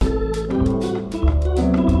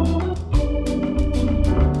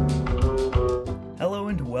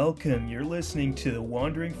Welcome. You're listening to The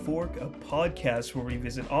Wandering Fork, a podcast where we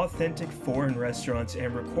visit authentic foreign restaurants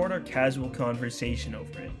and record our casual conversation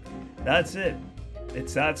over it. That's it.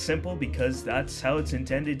 It's that simple because that's how it's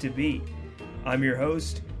intended to be. I'm your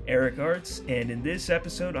host, Eric Arts, and in this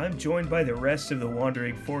episode, I'm joined by the rest of the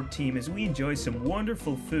Wandering Fork team as we enjoy some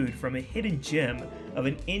wonderful food from a hidden gem of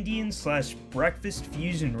an Indian/breakfast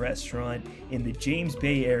fusion restaurant in the James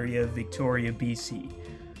Bay area of Victoria, BC.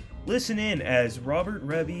 Listen in as Robert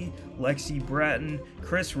Reby, Lexi Bratton,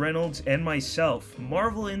 Chris Reynolds, and myself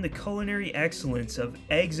marvel in the culinary excellence of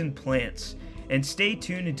eggs and plants. And stay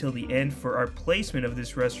tuned until the end for our placement of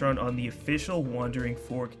this restaurant on the official Wandering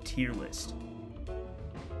Fork tier list.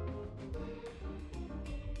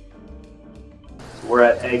 We're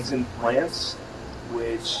at Eggs and Plants,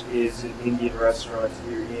 which is an Indian restaurant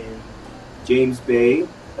here in James Bay,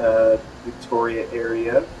 Victoria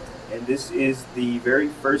area. And this is the very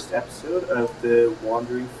first episode of the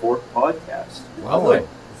Wandering Fork podcast. Wow.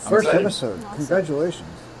 First episode. Awesome. Congratulations.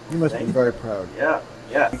 You must be very proud.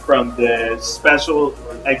 Yeah. From the special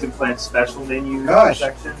Eggs and Plants special menu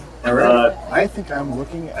section. I think I'm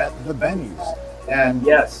looking at the menus. And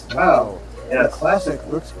yes. Wow. Yes. The classic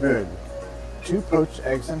looks good. 2 poached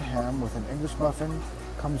eggs and ham with an English muffin.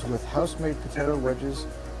 Comes with house-made potato wedges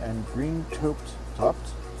and green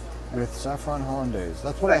topped with saffron hollandaise.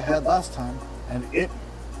 That's what I had last time, and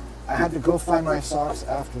I had to go find my socks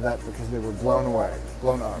after that because they were blown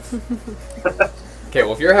off. Okay,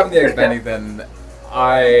 well if you're having the eggs benny, then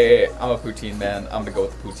I'm a poutine man. I'm gonna go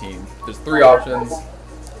with the poutine. There's 3 options.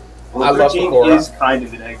 Well, I love poutine is kind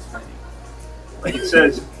of an eggs benny. Like it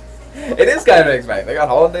says. It is kind of an eggs benny. They got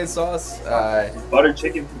hollandaise sauce, butter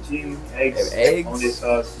chicken, poutine, eggs, hollandaise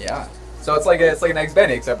sauce. Yeah. So it's like an eggs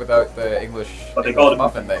benny except without the English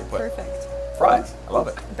muffin they put. Perfect. Fries. I love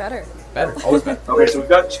it. Better. Always better. Okay, so we've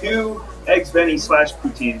got 2 eggs benny /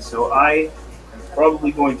 poutine. So I am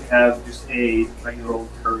probably going to have just a regular old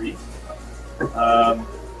curry.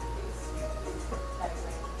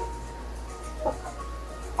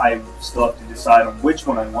 I still have to decide on which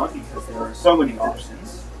one I want because there are so many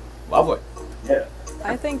options. Lovely. Yeah.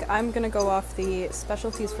 I think I'm going to go off the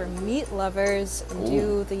specialties for meat lovers and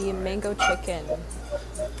do the mango chicken, I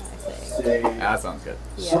think. That sounds good.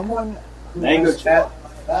 Yeah. Someone who mango was at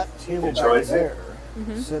that table back there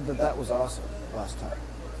Mm-hmm. said that was awesome last time.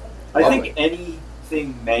 I think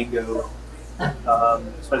anything mango,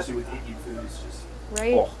 especially with Indian food, is just...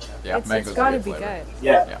 Right? Oh, yeah, It's got to be good.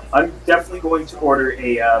 Yeah. I'm definitely going to order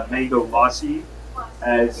a mango lassi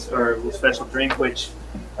as our special drink, which,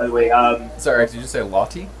 by the way, Sorry, did you say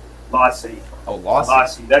lassi? lassi. Oh, lassi.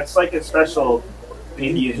 Lassi. That's like a special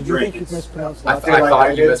Indian Did drink. you think you mispronounced I latte thought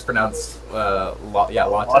you did? mispronounced latte.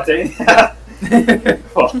 Latte?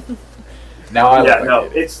 Well, Now I yeah, look no,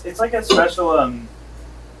 like it. it's like a special,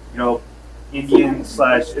 Indian /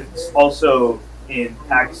 it's also in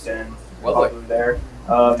Pakistan. Lovely. Popular there.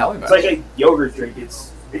 Tell me It's about like a yogurt drink.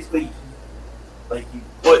 It's basically like you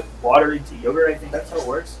put water into yogurt. I think that's how it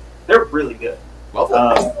works. They're really good. Lovely.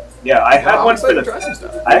 Yeah, I had one for try some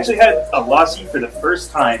stuff. I actually had a lassi for the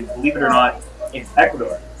first time, believe it or not, in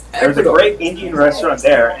Ecuador. There was a great Indian restaurant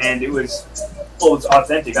there, and it was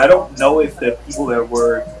authentic. I don't know if the people there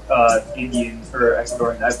were Indian or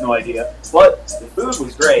Ecuadorian. I have no idea. But the food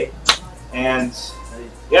was great, and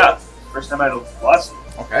first time I had a lassi.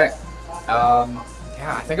 Okay.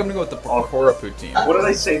 Yeah, I think I'm gonna go with the pakora poutine. What did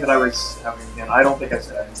I say that I was having again? I don't think I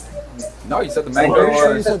said anything. No, you said the I'm mango. pretty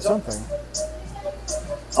sure you said something.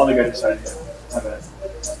 I don't think I decided yet. My bad.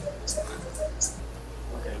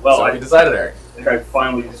 Okay, well, So I we decided, Eric. think I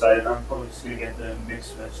finally decided. I'm probably just gonna get the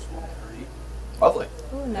mixed vegetable curry. Lovely.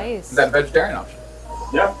 Oh, nice. Is that a vegetarian option?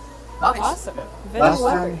 Yeah, Nice. Awesome. Last Veg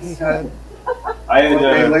time he lovers. had I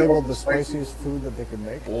they had. labeled the spiciest food that they could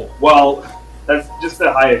make. Cool. Well, that's just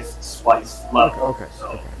the highest spice level. Okay.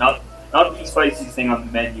 So not the spiciest thing on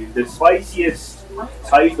the menu. The spiciest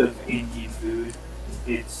type of Indian food,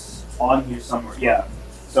 it's on here somewhere. Yeah.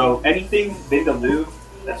 So anything vindaloo,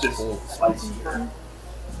 that's just spicy. I don't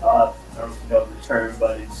know if you know the term,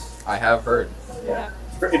 but it's I have heard. yeah.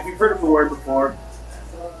 If you've heard of the word before,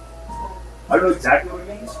 I don't know exactly what it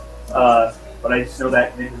means, but I just know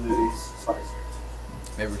that vindaloo is spicy.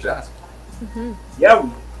 Maybe we should ask. Yeah,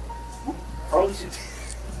 we probably should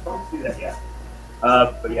do that, yeah.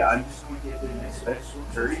 But yeah, I'm just going to get the mixed vegetable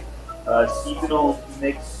curry. Seasonal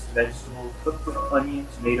mixed vegetable cooked with onion,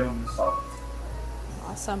 tomato, and salt.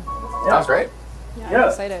 Awesome. Sounds great. Yeah, Yeah. I'm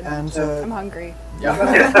excited. And I'm hungry. Yeah.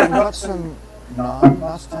 we got some naan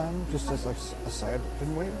last time, just as like a side,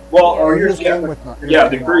 didn't we? Well, Yeah. or Or yours, yours yeah, came with naan. yeah,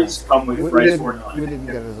 the curries come with We rice didn't, or not. we didn't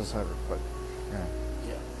get it as a side, but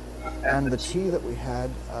And the tea that we had,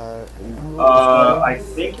 you remember what it was called? I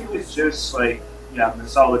think it was just like,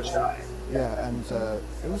 masala chai. Yeah, and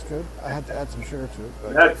it was good. I had to add some sugar to it,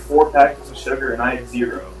 We but had 4 packets of sugar and I had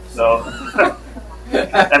 0. So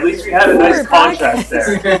at least we had a 4 nice contrast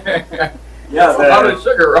there. Yeah, How did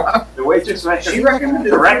sugar wrong? the waitress She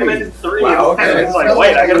recommended recommended 3. Wow, okay. It's like,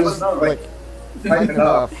 wait, I gotta put some. like piping it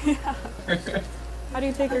off. How do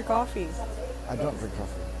you take your coffee? I don't drink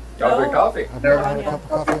coffee. Y'all drink coffee. I've never had a cup of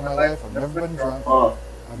coffee in my life. I've never been drunk. Oh,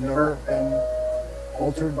 I've never been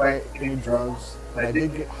altered by any drugs. But I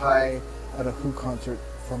did get high at a Who concert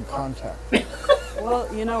from Contact.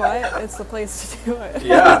 Well, you know what? It's the place to do it.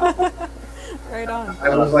 Yeah. Right on.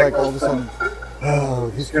 I was like, all of a sudden, oh,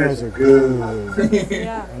 these guys are good.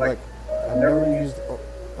 Yeah. I'm like, I've never used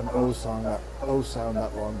an O sound that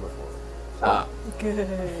long before. Ah. Good.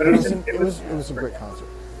 But it was a great concert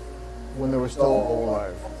when they were still all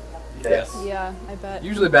alive. Yes. Yeah, I bet.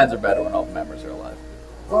 Usually bands are better when all the members are alive.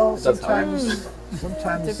 Well, That's sometimes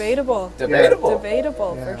Debatable. Debatable.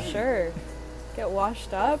 Debatable Yeah. for sure. Get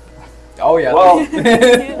washed up. Oh yeah. Well,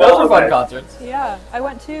 those are fun concerts. Yeah, I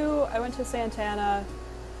went to Santana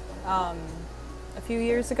a few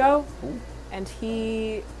years ago, and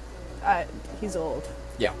he's old.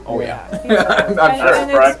 Yeah. Oh yeah. He's old. I'm and, sure.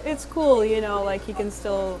 and Right. it's cool, you know, like he can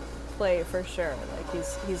still play for sure. Like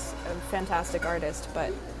he's a fantastic artist,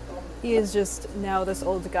 but he is just now this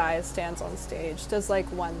old guy stands on stage, does like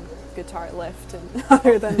one guitar lift, and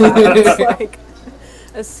other than that, it's like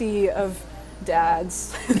a sea of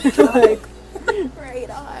dads. Like, right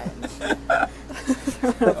on.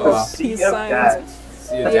 Oh, wow. Peace Sea of signs. dads.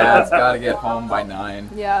 See your dad's gotta get home by 9.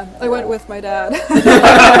 Yeah, I went with my dad.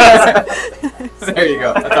 There you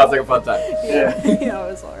go. That sounds like a fun time. Yeah. Yeah,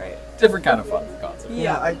 it was all right. Different kind of fun concert.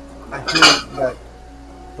 Yeah. I hear that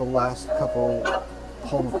the last couple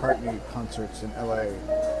Paul McCartney concerts in LA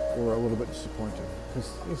were a little bit disappointing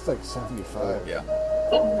because he's like 75. Yeah.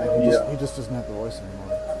 And he just doesn't have the voice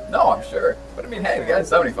anymore. No, I'm sure. But I mean, hey, the guy's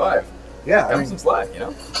 75. Yeah, Cut him some slack, you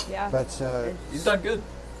know? Yeah. but He's done good.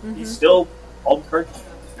 He's still Paul McCartney.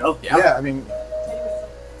 You know? Yeah. I mean,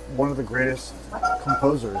 one of the greatest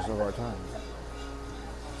composers of our time.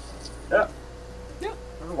 Yeah. Yeah. I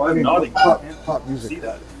don't know why I'm nodding. pop See music.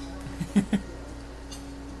 that?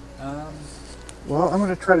 Well, I'm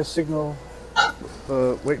going to try to signal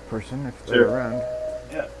the wait person if they're Sure. around.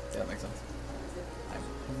 Yeah. Yeah, that makes sense.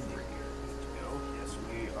 Yes,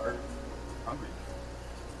 we are hungry.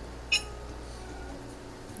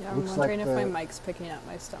 Yeah, I'm Looks wondering like if my the- mic's picking up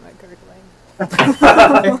my stomach gurgling.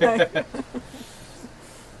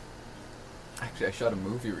 Actually, I shot a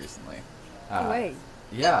movie recently. Wait.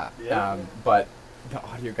 Yeah. Yeah. But the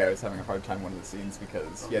audio guy was having a hard time in one of the scenes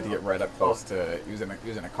because he had to get right up close to. He was in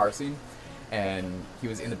a car scene, and he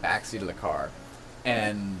was in the back seat of the car,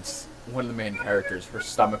 and one of the main characters, her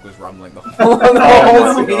stomach was rumbling the whole,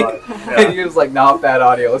 Oh my scene. God. And he was like, "Not bad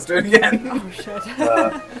audio. Let's do it again." Oh shit.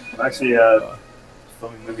 I'm actually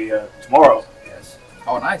filming a movie tomorrow. Yes.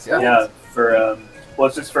 Oh, nice. Yeah. Yeah. For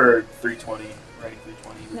it's just for 320, right?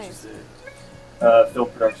 320, which Nice. is the film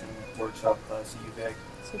production workshop class at UVic.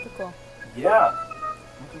 Super cool. Yeah,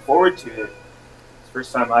 looking forward to it. It's the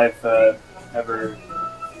first time I've ever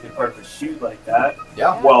been part of a shoot like that.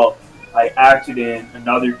 Yeah. Well, I acted in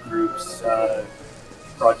another group's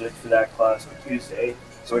project for that class on Tuesday,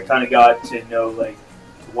 so I kind of got to know like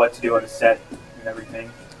what to do on a set and everything.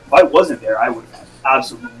 If I wasn't there, I would have had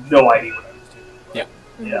absolutely no idea what I was doing. Yeah.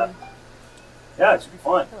 Yeah. Yeah, it should be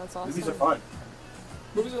fun. Oh, that's awesome. Movies are fun.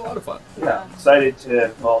 Movies are a lot of fun. Yeah. Excited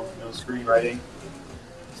to, screenwriting.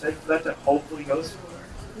 Excited for that to hopefully go somewhere.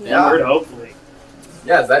 Yeah. One word, hopefully.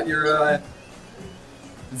 Yeah. Is that your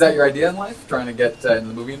idea in life? Trying to get into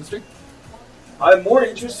the movie industry? I'm more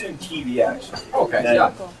interested in TV actually. Okay. than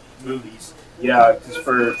Yeah. Cool. movies. Yeah, because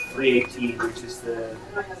for 318, which is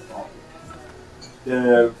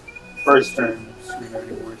the first term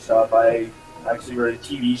screenwriting workshop, I actually wrote a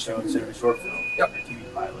TV show instead of a short film. Yep. A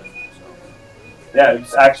TV pilot. So yeah, it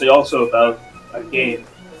was actually also about a game,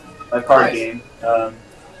 a card Nice. game.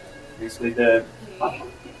 Basically the Hey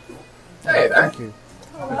there. Thank you.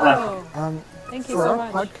 Oh, thank you For so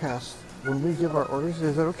our much. podcast, when we give our orders,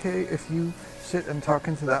 is it okay if you sit and talk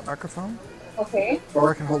into that microphone? Okay.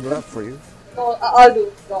 Or I can hold it up for you. No, I'll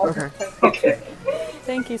do. No. Okay. okay.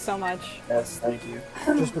 Thank you so much. Yes, thank you.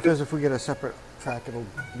 Just because if we get a separate track, it'll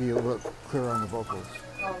be a little clearer on the vocals.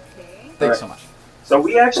 Okay. Thanks so much. So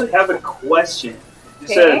we actually have a question.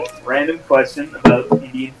 Just Okay. a random question about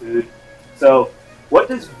Indian food. So, what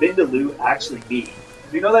does vindaloo actually mean?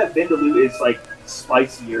 We know that vindaloo is like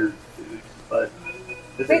spicier food, but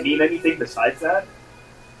does it mean anything besides that?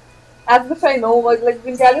 as much I know, like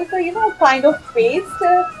Vindaloo is a kind of paste.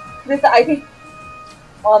 With I think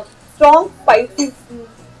strong spicy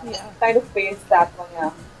Yeah. kind of paste, that one,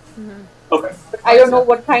 yeah. Okay. But I don't know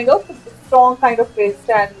what kind of strong kind of paste,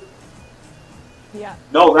 and Yeah.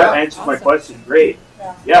 No, that Yeah. answers my Awesome. question. Great.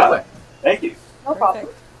 yeah, Yeah. Lovely. Thank you. no problem.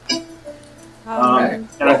 Perfect.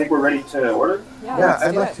 And I think we're ready to order. Yeah, Yeah, let's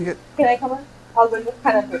I'd do like it. to get. Can I come in? I'll bring this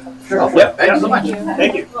pen and paper. Sure. Yeah, thank you so Thank much. you.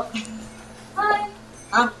 Thank you. Hi.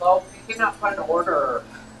 Hello, we cannot find an order.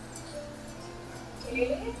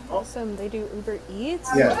 Okay. Awesome. They do Uber Eats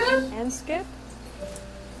Yeah. and Skip.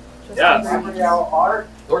 Just Yeah. like Somebody else order?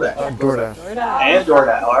 DoorDash. DoorDash. DoorDash. And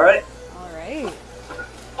DoorDash. All right. All right.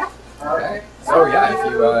 Okay. So yeah, if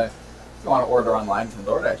you want to order online from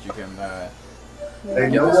DoorDash, you can They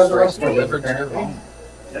get know the where the straight restaurant is, delivered to your apparently. home.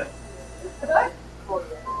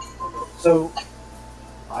 So,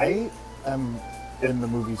 I am in the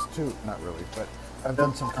movies too. Not really, but I've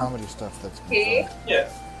done some comedy stuff that's been Okay. fun. Yeah.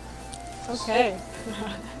 Okay.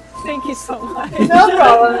 Thank you so much. No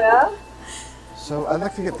problem, yeah. So I'd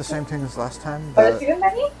like to get the same thing as last time. Butter The, chicken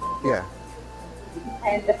Benny? yeah,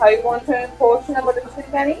 And how you want a portion of butter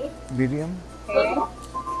chicken Benny? medium, Okay.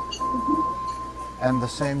 and the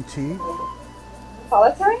same tea.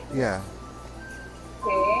 Solitary? Yeah.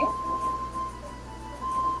 Okay.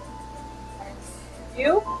 And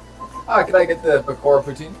you? Could I get the Bakora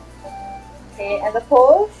poutine? Okay, and the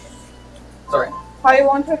poach? Sorry. How you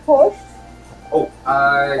want your poach?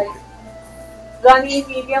 Runny,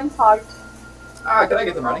 medium, hard? Could I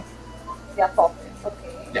get them running? Yeah, soft.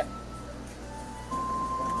 Okay.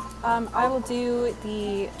 I will do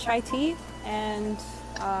the chai tea and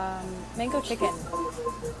mango chicken,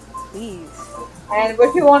 please. And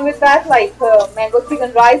what you want with that? Like mango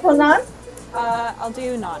chicken rice or naan? I'll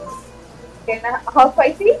do naan. Okay, and how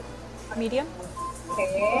spicy? Medium?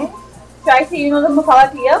 Okay. Chai tea, the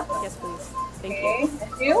masala tea, yeah? Yes, please. Thank Okay. you.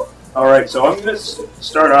 And you? All right. So I'm gonna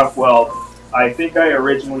start off well. I think I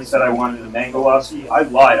originally said I wanted a mango lassi. I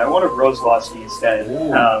lied. I wanted rose lassi instead.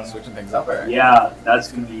 Ooh, switching things up there. Yeah,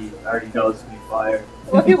 that's gonna be. I already know it's gonna be fire.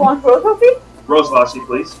 What do you want? Rose coffee? Rose lassi,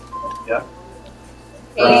 please. Yeah.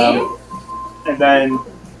 Okay. And then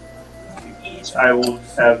each, I will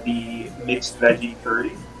have the mixed veggie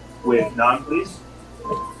curry with naan, please.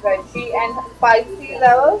 Veggie and spicy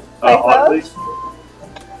level? Hot, please.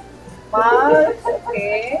 March.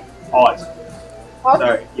 Okay. Hot. Hot?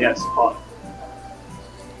 Sorry. Yes, hot.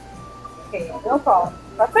 Okay, no problem.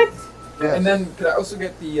 Perfect? Yes. And then could I also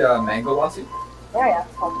get the mango lassi? Yeah, yeah.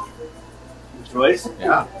 Problem. Good choice.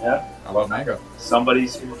 Yeah. Yeah. I love mango.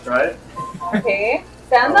 Somebody's gonna try it. Okay.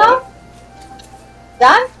 Stand up.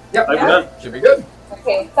 Done? Yep. I'm done. Should be good.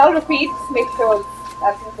 Okay. So I'll repeat. Make sure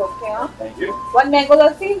everything's okay, huh? Thank you. 1 mango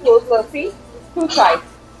lassi, rose lassi, 2 chai,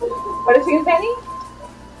 butter chicken penny,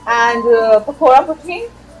 and pakora poutine,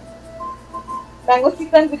 mango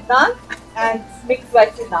chicken with naan, and mixed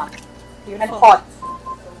veg with naan, and Beautiful. hot.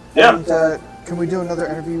 Yeah. And can we do another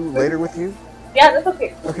interview later with you? Yeah, that's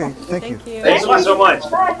okay. Okay, thank you. Thank you. Thanks so much.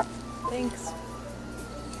 Bye. Thanks.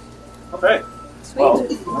 Okay. Sweet. Well,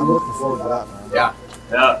 I'm looking forward to that, man. Yeah.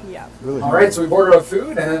 Yeah. Yeah. Really. All right. So we've ordered our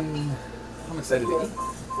food, and I'm excited to eat.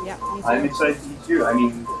 Yeah. Me I'm too. excited to eat too. I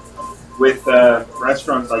mean, with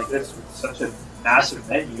restaurants like this with such a massive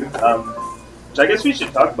menu, which I guess we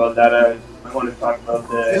should talk about that. I want to talk about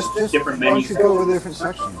the Just different why don't menus. you go over the different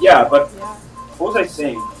sections? Yeah, but Yeah. what was I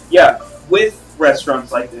saying? Yeah, with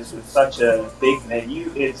restaurants like this with such a big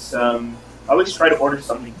menu, it's I always try to order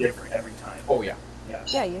something different every time. Oh yeah.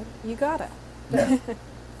 Yeah. You got it.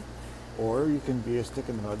 Or you can be a stick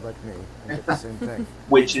in the mud like me and get the same thing.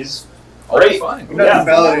 Which is Always great. fine. You're not Yeah.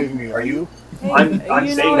 invalidating me, are you? Hey, I'm you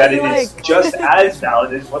know saying what that you it is like. just as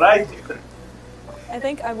valid as what I do. I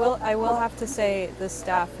think I will have to say the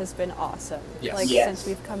staff has been awesome. Yes. Like Yes. since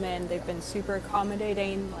we've come in, they've been super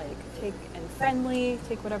accommodating, like friendly,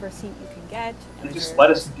 take whatever seat you can get. And just they're-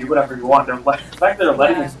 let us do whatever we want. The fact that they're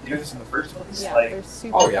letting Yeah. us do this in the first place, Yeah, like, they're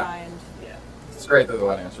super Oh, yeah. kind. It's great that they're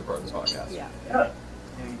letting us record this podcast. Yeah. yeah.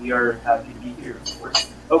 And we are happy to be here, of course.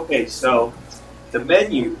 Okay, so the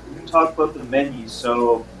menu. We can talk about the menu.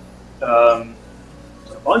 So, there's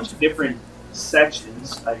a bunch of different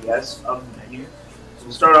sections, I guess, of the menu. So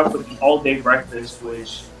we'll start off with the all-day breakfast,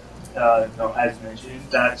 which, as mentioned,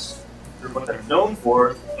 that's what they're known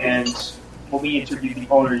for. And when we interviewed the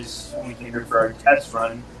owners when we came here for our test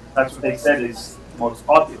run, that's what they said is the most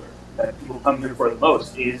popular. That people come here for the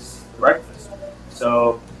most is the breakfast.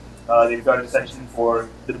 So they've got a section for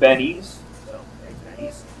the bennies, so egg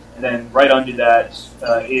bennies, and then right under that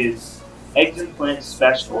is eggs and plant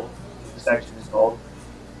special. The section is called.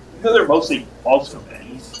 Even though they're mostly also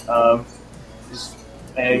bennies, just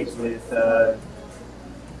eggs with other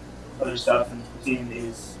stuff, and poutine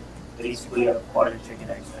is basically a butter chicken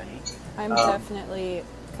eggs Benny. I'm definitely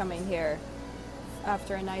coming here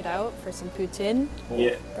after a night out for some poutine.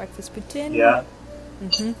 Yeah. Breakfast poutine. Yeah.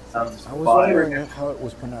 Mm-hmm. Sounds I was fire. wondering how it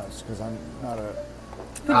was pronounced because I'm not a.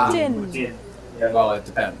 Poutine. Poutine. Yeah. Well, it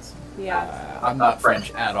depends. Yeah. I'm not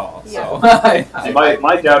French at all, so See,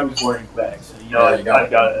 my dad was born in Quebec, so There you go. I've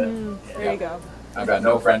got it. There you go. I've got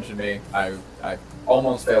no French in me. I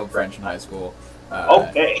almost failed French in high school.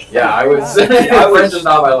 Okay. Yeah, I was. I was- French is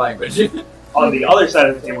not my language. On the other side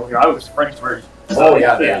of the table here, I was French version. Oh,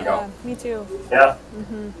 yeah, there you go. Yeah, me too. Yeah.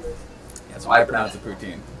 Mm-hmm. Yeah, so I pronounce it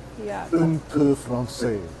poutine. Yeah. Un peu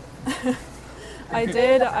français.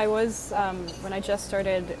 I was, when I just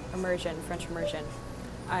started French immersion,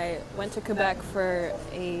 I went to Quebec for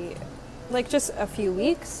just a few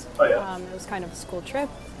weeks. Oh, yeah. It was kind of a school trip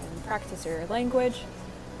and practice your language.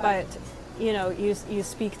 But, you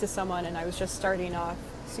speak to someone, and I was just starting off.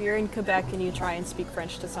 So you're in Quebec and you try and speak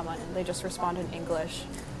French to someone, and they just respond in English.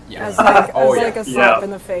 Yeah. As like, Oh, as yeah. like a slap Yeah. in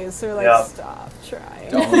the face. They're like, Yeah. stop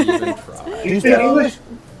trying. Don't even try. Do you speak English?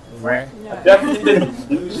 Right. Yeah. I've definitely been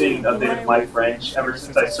losing a bit of my French ever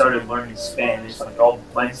since I started learning Spanish. Like, all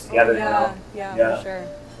blends together now. Yeah, Yeah. for sure.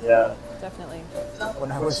 Yeah. Definitely.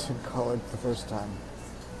 When I was in college the first time,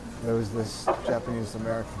 there was this Japanese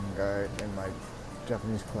American guy in my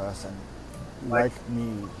Japanese class, and like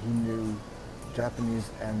me, he knew Japanese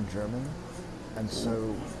and German, and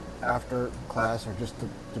so after class, or just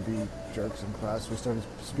to be jerks in class, we started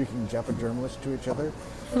speaking Japa-Germanish to each other,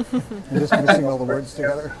 and just mixing all the words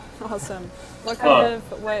together. Awesome. What kind of,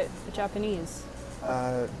 Japanese?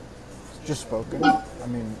 Just spoken. I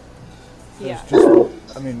mean, it Yeah. was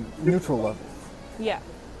just, neutral level, Yeah.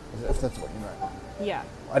 if that's what you meant. Yeah.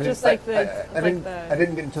 I didn't, Just like I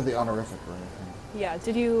didn't get into the honorific or anything. Yeah.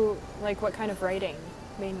 Did you, what kind of writing?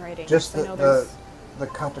 Main writing? Just I know the there's-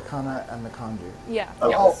 katakana and the kanji. Yeah.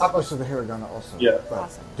 Okay. Oh, obviously the hiragana also. Yeah. But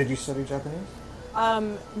Awesome. did you study Japanese?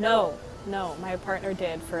 No. My partner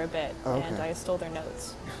did for a bit, Oh, okay. and I stole their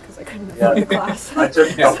notes because I couldn't Yeah. afford the class. I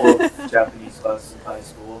took a couple of Japanese classes in high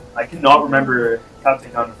school. I cannot remember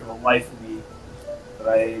katakana for the life of me, but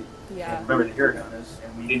I Yeah. can remember the hiraganas,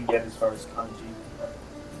 and we didn't get as far as kanji.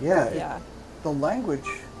 Yeah. Yeah. The language,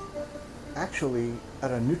 actually,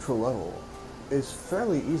 at a neutral level, is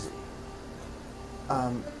fairly easy.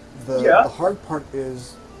 Yeah. The hard part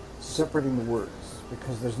is separating the words,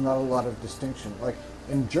 because there's not a lot of distinction. Like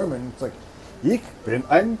in German, it's like "Ich bin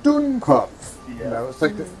ein Dummkopf." Yeah. You know, it's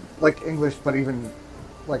like English, but even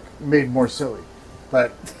made more silly.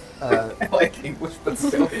 But I like English, but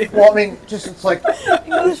silly. well, I mean, just it's like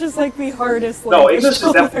English is like the hardest No, language English is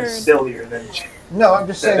to definitely learn. sillier than no, I'm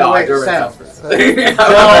just saying No, the way it German sounds. sounds pretty silly.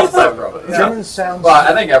 Yeah. German sounds. Well,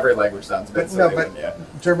 I think every language sounds a bit But no, silly. but yeah.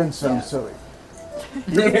 German sounds silly.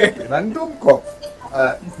 Ein Dummkopf.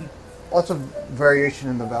 Lots of variation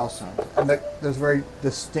in the vowel sound, and there's very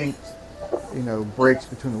distinct, breaks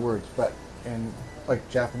between the words. But in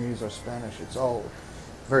Japanese or Spanish, it's all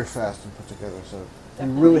very fast and put together. So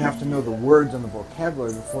you really have to know the words and the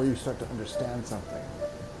vocabulary before you start to understand something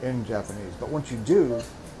in Japanese. But once you do,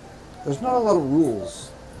 there's not a lot of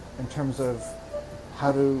rules in terms of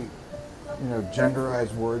how to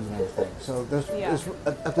genderize words and everything. So there's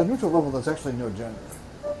at the neutral level, there's actually no gender,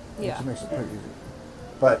 Yeah. which makes it pretty easy.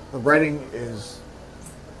 But the writing is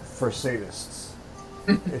for sadists.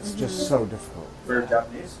 It's just so difficult. for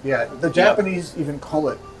Japanese. Yeah, the Japanese even call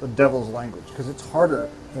it the devil's language because it's harder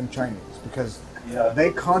than Chinese because Yeah.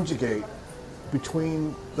 they conjugate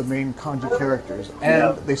between the main kanji characters and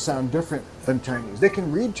Yeah. they sound different than Chinese. They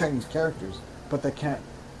can read Chinese characters, but they can't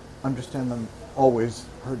understand them always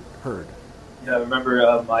heard. Yeah, I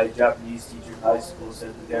remember my Japanese teacher in high school said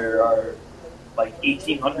that there are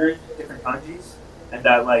 1,800 different kanjis, and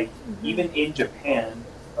that even in Japan,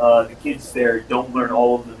 the kids there don't learn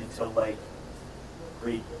all of them until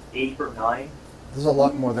grade 8 or 9. There's a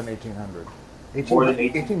lot more than 1,800. More than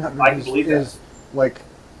 18? 1,800 I can believe that. is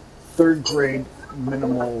third grade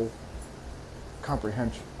minimal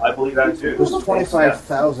comprehension. I believe that too. There's Yeah.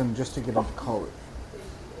 25,000 just to get into college.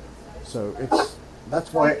 So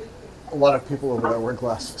that's why a lot of people over there wear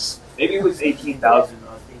glasses. Maybe it was 18,000.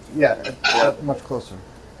 Yeah, much closer.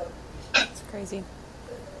 It's crazy.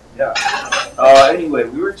 Yeah. Anyway,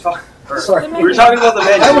 we were talking. Sorry. We were talking about the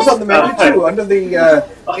menu. I was on the menu too, under the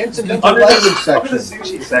incidental Under language the section.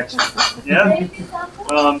 sushi section. Yeah.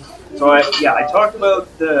 So I talked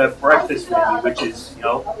about the breakfast menu, which is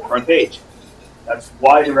front page. That's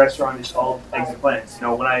why the restaurant is called Eggs and Plants.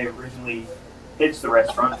 When I originally pitched the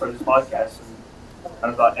restaurant for this podcast,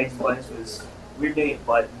 I thought Eggs and Plants was a weird name,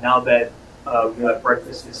 but now that we know that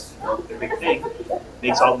breakfast is a big thing.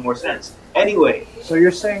 Makes all the more sense. Anyway, So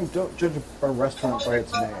you're saying don't judge a restaurant by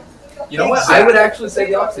its name. You know what? I would actually say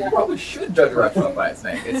the opposite. You probably should judge a restaurant by its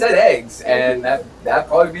name. It said eggs, and that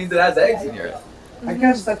probably means it has eggs in here. I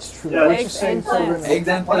guess that's true. Yeah. We're Eggs just saying and sort of plants. Eggs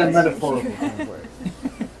and in a plants. metaphorical kind of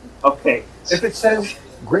way. okay. If it says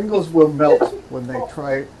Gringles will melt when they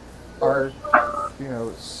try our,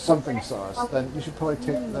 something sauce, then you should probably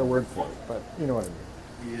take their word for it. But you know what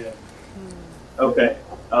I mean. Yeah. Okay.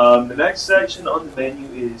 The next section on the menu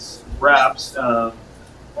is wraps.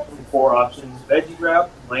 4 options: veggie wrap,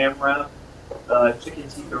 lamb wrap, chicken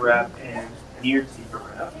tikka wrap, and paneer tikka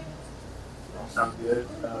wrap. All sound good.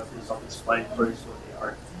 Pretty self-explanatory, so what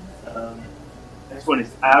they are. Next one is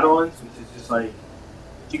add-ons, which is just like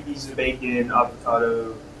 2 pieces of bacon,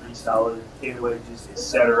 avocado, Greek salad, potato wedges,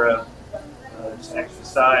 etc. Just extra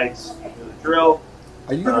sides. You know the drill.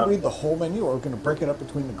 Are you going to read the whole menu, or are we going to break it up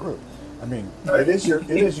between the group? I mean, it is your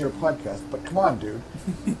podcast, but come on, dude.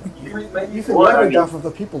 You read the menu. You can Well, I leverage mean, off of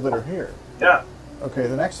the people that are here. Yeah. Okay,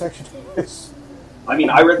 the next section is I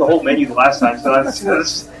mean, I read the whole menu the last time, so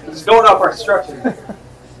that's going off our structure.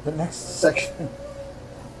 the next section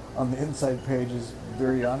on the inside page is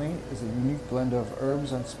biryani. Is a unique blend of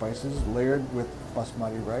herbs and spices layered with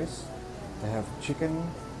basmati rice. They have chicken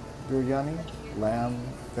biryani, lamb,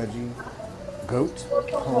 veggie, goat,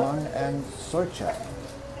 prawn, and soy chap.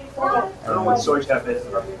 I don't know what soy chap is.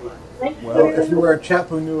 Well, if you were a chap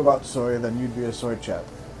who knew about soy, then you'd be a soy chap.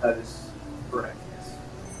 That is correct. Yes.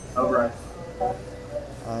 All right.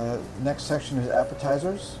 Next section is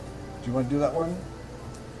appetizers. Do you want to do that one?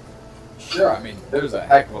 Sure. I mean, there's a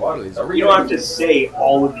heck of a lot of these. Are we You don't have to say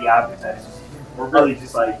all of the appetizers. We're really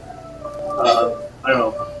just like, I don't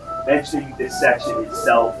know, mentioning this section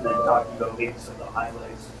itself and then talking about maybe some of the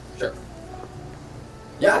highlights. Sure.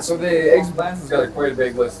 Yeah, so the Eggs and Plants has got quite a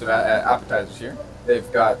big list of appetizers here. They've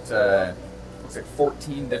got, looks like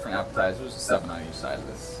 14 different appetizers, 7 on each side of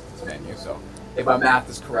this menu. So if my math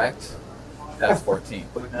is correct, that's 14.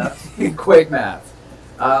 Quick math.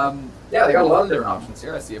 Yeah, they got a lot of different options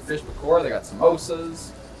here. I see a fish pakora, they got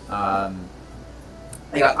samosas,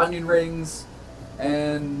 they got onion rings,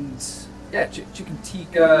 and yeah, chicken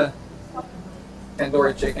tikka,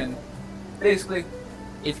 tandoori chicken. Basically,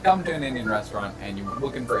 if you come to an Indian restaurant and you're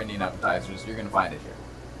looking for Indian appetizers, you're going to find it here.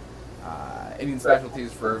 Indian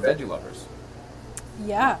specialties for veggie lovers.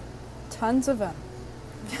 Yeah, tons of them.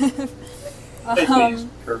 Veggies,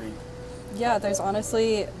 curry. Yeah, there's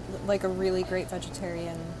honestly like a really great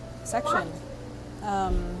vegetarian section.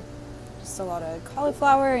 Just a lot of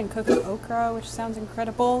cauliflower and cooked okra, which sounds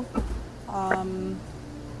incredible.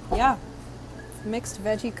 Yeah, mixed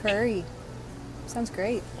veggie curry. Sounds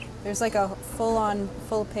great. There's like a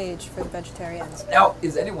full page for the vegetarians. Now,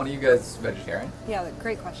 is any one of you guys vegetarian? Yeah,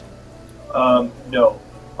 great question. No.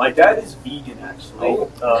 My dad is vegan, actually.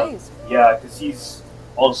 Nice. Yeah, because he's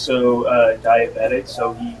also diabetic,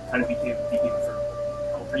 so he kind of became vegan for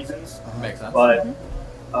health reasons. Makes sense. But,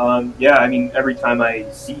 yeah, I mean, every time I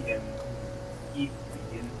see him eat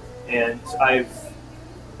vegan, and I've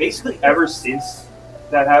basically ever since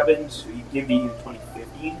that happened, he became vegan in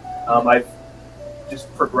 2015, I've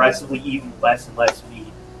just progressively eaten less and less meat.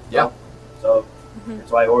 Yeah. So that's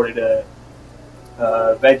why I ordered a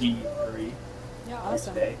veggie curry Yeah,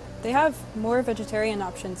 awesome. today. They have more vegetarian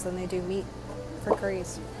options than they do meat for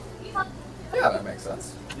curries. Yeah, that makes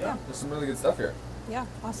sense. Yeah. There's some really good stuff here. Yeah,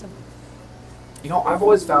 awesome. You know, I've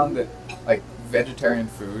always found that, like, vegetarian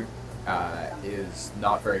food is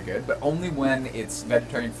not very good, but only when it's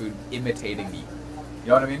vegetarian food imitating meat. You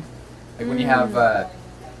know what I mean? Like when you have,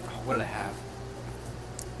 what did I have?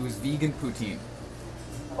 It was vegan poutine.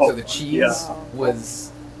 Oh, So the cheese yeah.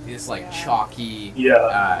 was this, like, chalky,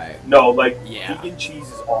 Yeah. No, like, yeah. vegan cheese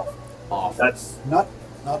is awful. awful. That's Not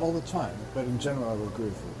all the time, but in general, I would agree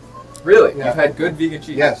with you. Really? Yeah. You've had good vegan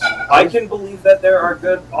cheese? Yes. I can believe that there are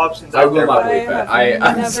good options I out will there. not but believe that. have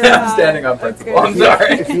I'm never had standing on a principle. good I'm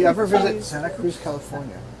sorry. If you ever visit Santa Cruz,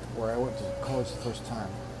 California, where I went to college the first time,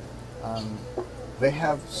 they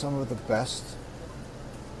have some of the best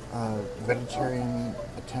vegetarian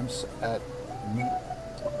attempts at meat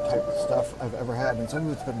type of stuff I've ever had, and some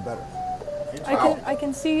of it's been better. I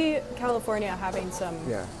can see California having some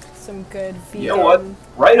Yeah. good vegan You know what?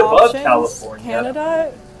 Right above options. California.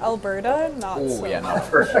 Canada, Alberta, not Oh, so yeah, much. not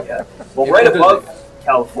first. Yeah. Well, Yeah, right there's above like-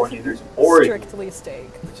 California, there's Oregon, Strictly steak.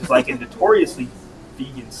 which is like a notoriously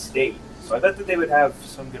vegan state. So I bet that they would have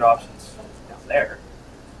some good options down there.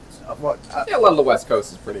 So, Well, Yeah, a lot of the West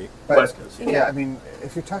Coast is pretty. but- West Coast. yeah, I mean,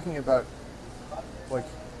 if you're talking about like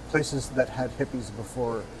places that had hippies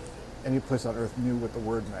before any place on Earth knew what the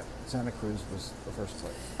word meant. Santa Cruz was the first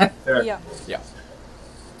place. Fair. Yeah. Yeah.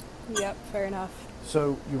 Yep. Fair enough.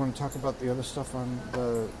 So you want to talk about the other stuff on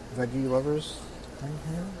the Veggie Lovers thing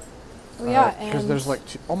here? Oh, yeah, Because and there's like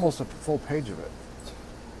almost a full page of it.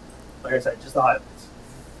 Like I said, just the highlights.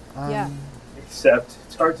 Yeah. Except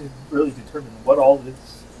it's hard to really determine what all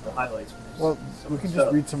this the highlights. When there's Well, so we much can stuff.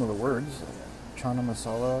 just read some of the words. Chana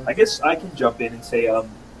masala. I guess I can jump in and say,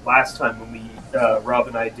 last time when we Rob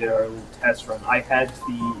and I did our little test run, I had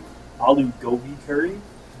the aloo gobi curry,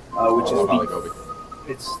 which is Aloo the gobi.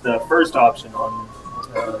 It's the first option on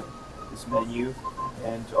this menu,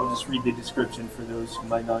 and I'll just read the description for those who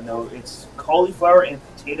might not know. It's cauliflower and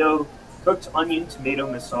potato, cooked onion,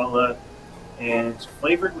 tomato masala, and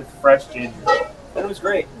flavored with fresh ginger. And it was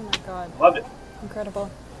great. Oh my god. Loved it. Incredible.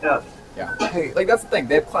 Yeah. Yeah. Hey, like that's the thing.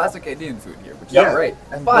 They have classic Indian food here, which is Yeah. great.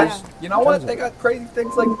 And But there's you know what? tons of They it. got crazy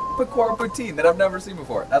things like pakora poutine that I've never seen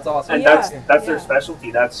before. That's awesome. And Yeah. that's their Yeah.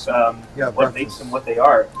 specialty. That's Yeah, what breakfast. makes them what they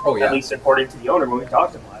are. Oh, yeah. At least according to the owner when we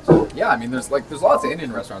talked to him last. Yeah, I mean, there's lots of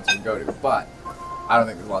Indian restaurants you can go to, but I don't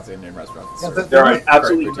think there's lots of Indian restaurants. Yeah, that serve There are They're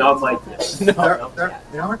absolutely curry none poutines. like this.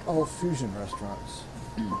 They aren't all fusion restaurants.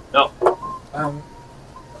 No.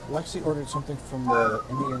 Lexi ordered something from the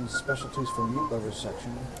Indian specialties for meat lovers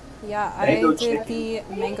section. Yeah, Mango I did chicken.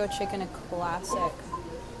 the mango chicken classic.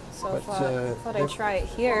 So But, thought I'd they've- try it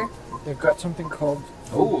here. They've got something called.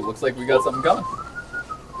 Oh, looks like we got something coming.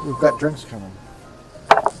 We've got drinks coming.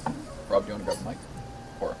 Rob, do you want to grab the mic?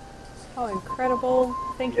 Or Oh, incredible.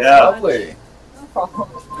 Thank you Yeah. so much. lovely. No problem.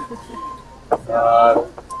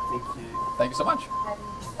 Thank you. Thank you so much.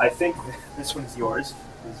 I think this one's yours.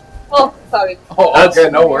 Oh, sorry. Oh, That's- okay,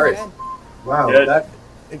 no You're worries. good. Wow, Good. that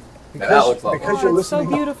that looks lovely. because Oh, you're it's so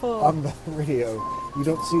listening beautiful. on the radio, you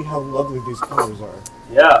don't see how lovely these colors are.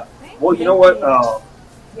 Yeah. Well, you know what?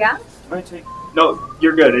 Yeah? Can I take? No,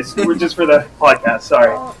 you're good. We're just for the podcast.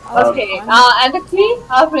 Sorry. Oh, Okay. fun. And the tea?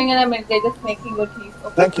 I'll bring in a minute. They're just making your tea.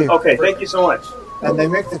 Okay. Thank you. Okay. Thank you so much. And they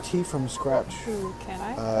make the tea from scratch. Ooh, can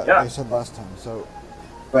I? Yeah. They said last time. So,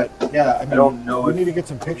 but yeah, I mean, don't know we if- need to get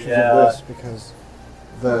some pictures Yeah. of this because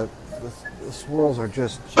the swirls are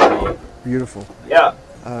just beautiful. Yeah.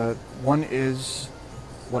 One is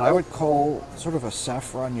what I would call sort of a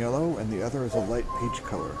saffron yellow, and the other is a light peach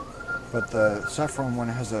color. But the saffron one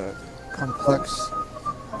has a complex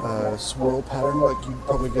swirl pattern, like you'd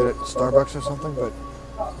probably get at Starbucks or something, but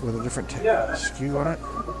with a different Yeah. skew on it.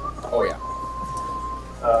 Oh yeah.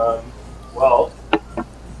 Well,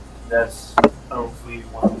 that's. I don't know if we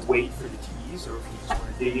want to wait for the teas or if we just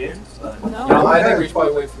want to dig in. But, No. No, I think we should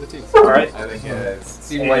probably wait for the tea. All right. I think it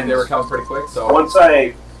seemed like they were coming pretty quick. So Once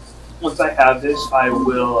I have this, I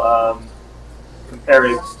will compare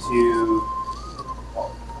it to.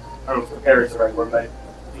 Well, I don't know if compare is the right word, but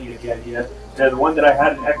you get the idea. The one that I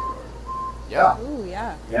had in Ecuador. yeah. Ooh,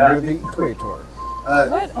 yeah. Yeah. Near the equator.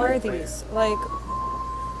 What are these? Like,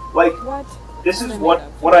 Like what? this are is they what made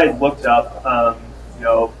of? what I looked up.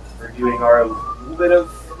 For doing our little bit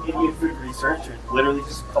of Indian food research, or literally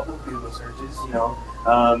just a couple of Google searches.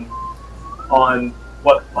 On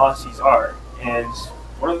what lassis are, and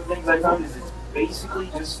one of the things I found is it's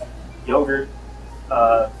basically just yogurt,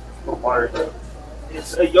 water.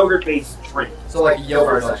 It's a yogurt-based drink. So like a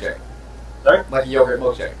yogurt milkshake. Sorry? Like a yogurt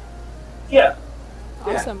milkshake. Yeah.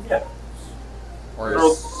 Awesome. Yeah. Or a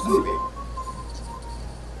Girl- smoothie.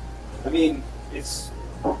 I mean, it's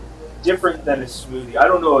different than a smoothie. I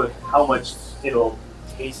don't know how much it'll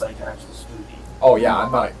taste like an actual smoothie. Oh yeah,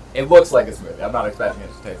 I'm not. It looks like a smoothie. I'm not expecting it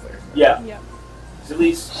to taste like a smoothie. Yeah. Yeah. At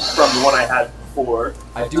least from the one I had before.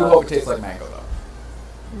 I do hope it tastes like mango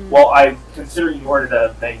though. Well, I'm considering you ordered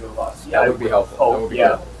a mango lassi. That I would be helpful. That would be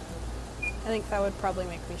yeah. good. I think that would probably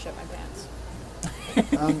make me shit my pants.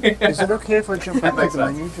 Is it okay if I jump back to makes the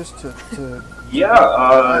sense. menu just to Yeah.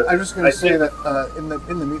 I'm just going I to say think- that in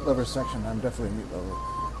the meat lover section, I'm definitely a meat lover.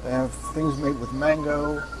 They have things made with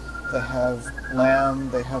mango. They have lamb.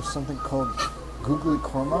 They have something called googly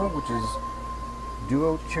korma, which is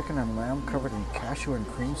duo chicken and lamb covered in cashew and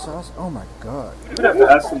cream sauce. Oh my god! I'm gonna have to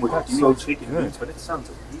ask them what That duo sounds chicken good. means, but it sounds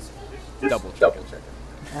amazing. This- Double chicken.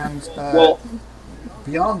 And Well,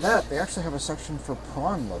 beyond that, they actually have a section for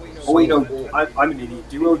prawn lovers. oh wait, no, I'm an idiot.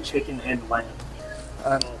 Duo chicken and lamb.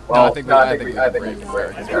 Uh, Well, I think we I break. think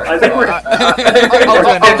we're. I'll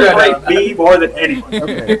I'll break me more than anyone.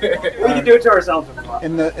 okay. We can do it to ourselves if we want.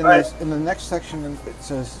 In the Right. in the next section, it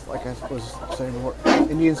says, like I was saying before,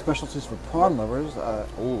 Indian specialties for prawn lovers.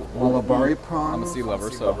 Ooh. Malabari prawns. I'm a sea lover,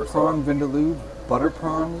 so Prawn vindaloo, butter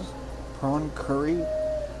prawns, prawn curry,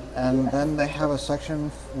 and then they have a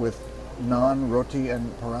section with naan, roti,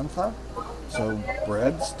 and parantha. so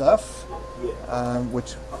bread stuff,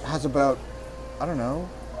 which has about, I don't know,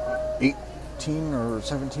 18 or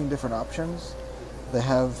 17 different options. They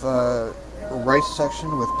have a rice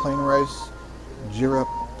section with plain rice, jeera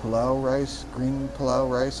pulao rice, green pulao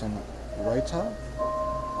rice, and raita.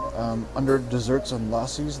 Under desserts and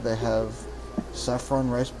lassis, they have saffron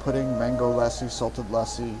rice pudding, mango lassi, salted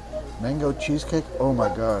lassi, mango cheesecake. Oh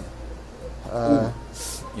my god.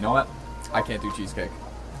 You know what? I can't do cheesecake.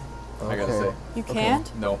 I gotta Okay. say. You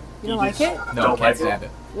can't? No. You don't like it? No, Don't can't like it? stand it.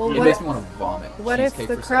 Well, It what, makes me want to vomit. what if Cheesecake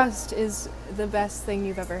the for some- crust is the best thing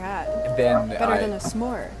you've ever had? Then Better than a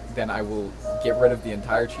s'more. then I will get rid of the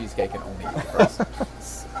entire cheesecake and only eat the crust.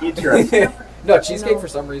 Interesting. No, cheesecake No. for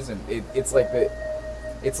some reason it's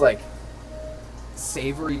like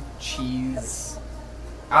savory cheese.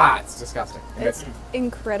 It's disgusting. It's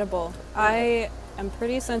incredible. I am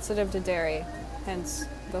pretty sensitive to dairy, hence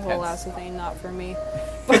the whole Hence. lassi thing, not for me.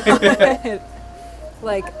 But,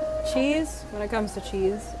 like, cheese, when it comes to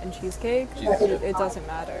cheese and cheesecake, Cheese is good. it doesn't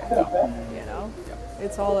matter. No. You know?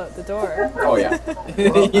 It's all out the door. Oh yeah.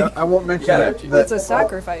 Well, I won't mention gotta have that. cheese. that- It's a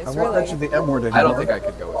sacrifice, I won't really. mention the M word anymore. I don't think I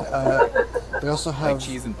could go with that. They also Like have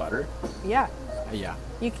cheese and butter. Yeah, Yeah.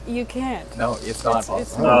 you can't. No, it's not It's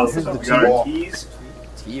possible. not. here's the we got our tea. keys.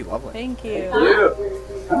 Tea, lovely. Thank you.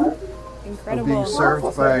 Yeah. Incredible. being served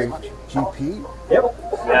by GP. Yep.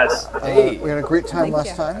 Yes. Hey. We had a great time Thank last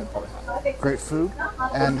you. time. Great food.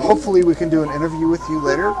 And hopefully we can do an interview with you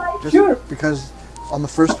later. Just Sure. because on the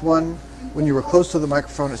first one, when you were close to the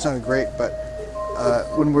microphone, it sounded great, but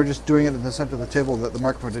when we're just doing it in the center of the table, the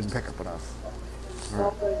microphone didn't pick up enough.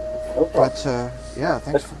 But yeah,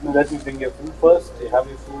 thanks. Let me bring your food first. Do you have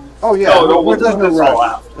your food? Oh yeah, No, we'll there's do no this all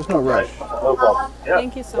rush. after. There's no rush. No problem. Yeah.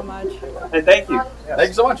 Thank you so much. And thank you. Thank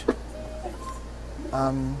you so much.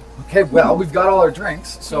 Um, Okay, well, we've got all our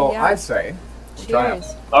drinks, so Yeah. I'd say try 'em.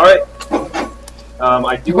 Cheers. All right.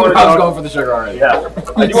 I do want to I was talk. going for the sugar already. Yeah.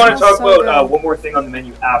 I do want to talk So about good. one more thing on the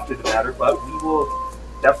menu after the matter, but we will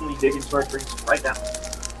definitely dig into our drinks right now.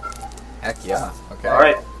 Heck yeah. Okay. All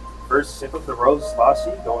right. First sip of the rose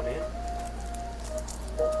lassi going in.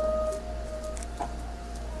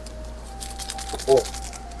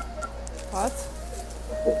 Thoughts?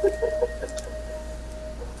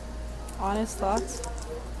 Honest thoughts?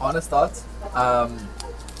 Honest thoughts.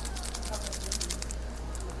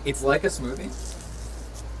 It's like a smoothie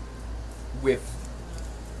with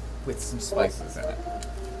some spices in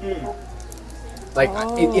it. Like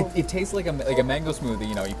it tastes like a mango smoothie.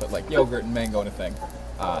 You know, you put like yogurt and mango in a thing.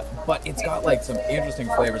 But it's got like some interesting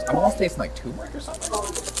flavors. I'm almost tasting like turmeric or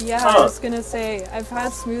something. Yeah, I was gonna say, I've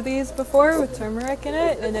had smoothies before with turmeric in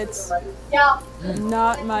it, and it's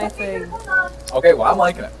not my thing. Okay, well I'm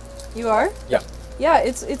liking it. You are? Yeah. Yeah,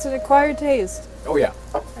 it's an acquired taste. Oh yeah.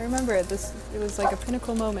 I remember it. It was like a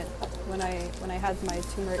pinnacle moment when I had my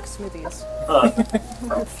turmeric smoothies.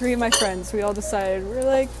 With 3 of my friends, we all decided, we're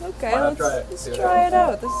like, okay, Why not let's try it? try it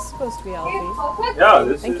out. This is supposed to be healthy. Yeah,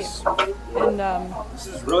 this Thank is And this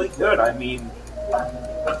is really good. I mean,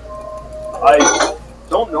 I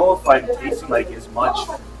don't know if I'm tasting like as much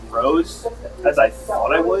rose as I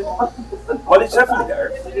thought I would, but it's definitely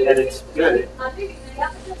there, and it's good.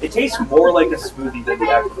 It tastes more like a smoothie than the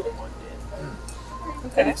actual one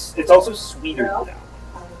did, and okay. it's also sweeter than that.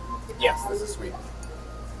 Yes, this is sweet.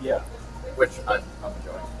 Yeah. Which I'm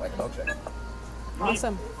enjoying. Like a milkshake.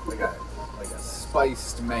 Awesome. Like a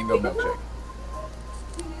spiced mango milkshake.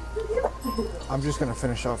 I'm just going to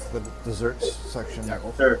finish off the desserts section. Yeah,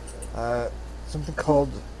 go for it. Sure. Something called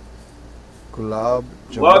Gulab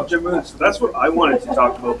Gulab Jamun. Jamun. So that's what I wanted to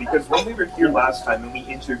talk about because when we were here last time and we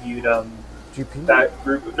interviewed GP? that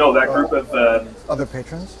group of Other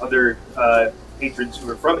patrons? other patrons who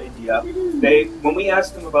are from India, when we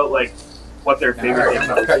asked them about like what their favorite thing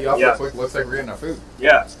I'll was, cut you off real yeah, quick. Looks like we're getting our food.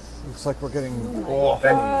 yeah, Looks like we're getting. Oh,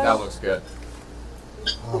 that looks good.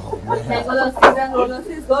 Oh, man. Mango lassi and rose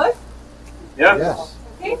lassi is good. yeah. Yes.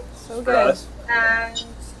 Okay. So For good. us. And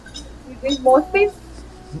you drink more please.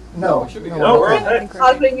 No. should be no, good. No, we're we're okay. okay. Thank you.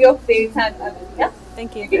 I'll bring your plates and everything. Yeah.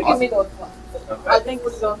 Thank You you. can give me those ones. Okay. I'll just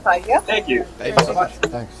put it on side. Yeah. Thank you. Thank you so much.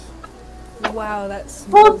 Thanks. Wow, that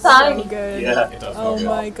Full smells so time. good. Yeah. It does Oh smell good.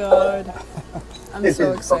 my god. I'm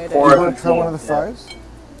so excited. Do you want to try one of the fries?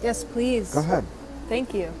 Yes, please. Go ahead.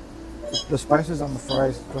 Thank you. The spices on the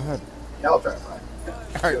fries. Go ahead. Yeah, I'll try it. Fine.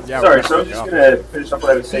 Sorry, so I'm just gonna finish up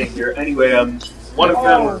what I was saying here. Anyway, one of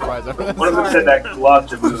them said that gulab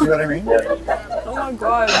jamun. See what I mean? Yeah. Oh my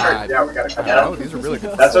god. Yeah, we gotta cut Yeah. out. These are really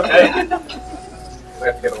good. That's okay. We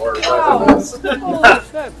have to get an order. Wow. Holy shit.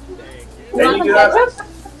 Can you do that?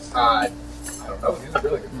 I don't know. These are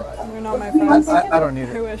really good fries. You're not my friends. I don't need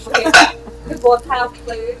I it. wish. You both have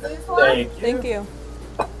played this one. Thank you. Thank you.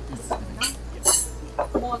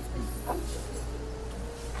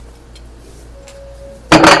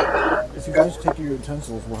 If you guys take your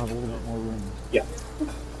utensils, we'll have a little bit more room. Yeah.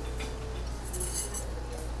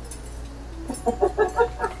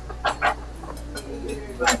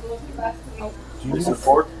 Do you Is need it a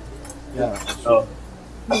fork? Yeah. Oh.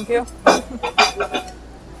 Thank you.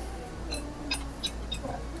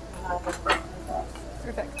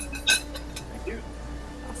 Perfect. Thank you.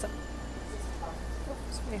 Awesome.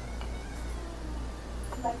 Oops, me.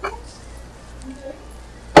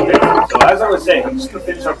 Okay, so as I was saying, I'm just going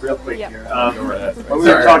to finish up real quick Yeah. here. Go right ahead. When we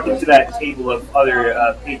were talking to that table of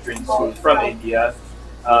other patrons who were from India,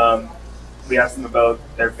 we asked them about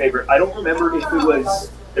their favorite. I don't remember if it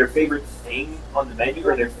was their favorite thing on the menu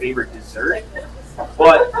or their favorite dessert,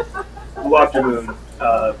 but gulab jamun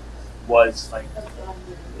was like,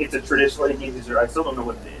 it's a traditional Indian dessert. I still don't know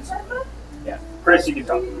what it is. But yeah, Chris, you can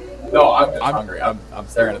talk. No, I'm hungry. I'm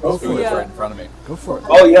staring at this food that's Yeah. right in front of me. Go for it.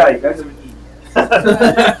 Oh yeah, you guys haven't eaten.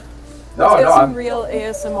 No, Let's get no, some I'm. real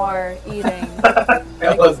ASMR eating.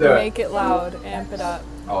 Yeah, let's do it. Make it loud, amp it up.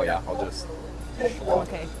 Oh yeah, I'll just.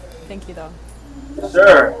 Okay. Thank you, though.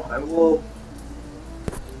 Sure, I will.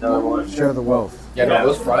 Another one. Share the wealth. Yeah, no, Yeah.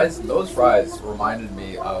 those fries reminded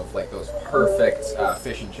me of like those perfect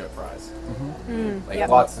fish and chip fries. Like Yep.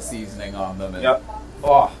 lots of seasoning on them and Yep.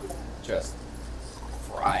 oh, just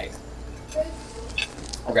fried.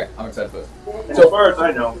 Okay, I'm excited for this. And as far as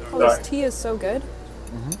I know, Oh, this sorry. tea is so good.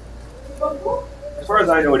 As far as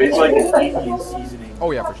I know, it is like an Indian seasoning.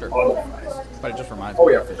 Oh yeah, for sure. on the fries. But it just reminds Oh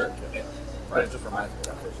me. yeah, for sure. Right, it just reminds me of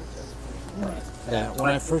that fish and chips. Yeah. When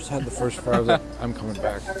I first had the first fry, I was like, I'm coming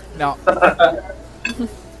back. Now,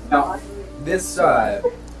 now, this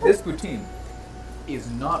poutine is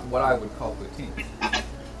not what I would call poutine.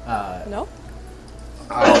 No?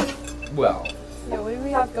 Well, Yeah, what do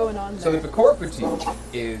we have going on so there? the pakora poutine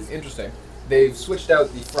is interesting. They've switched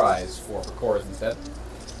out the fries for pakoras instead.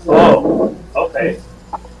 Oh, okay.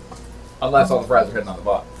 Unless all the fries are hidden on the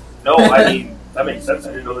bottom. No, I mean, that makes sense. I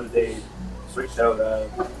didn't know that they switched out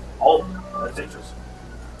all of them. That's interesting.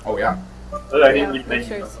 Oh yeah. But I didn't Yeah, read menu.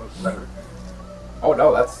 pictures. Whatever. Oh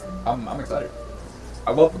no, I'm excited.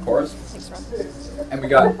 I love pakoras. Thanks, Rob. And we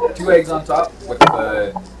got 2 eggs on top with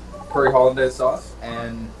the curry hollandaise sauce,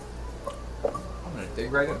 and I'm gonna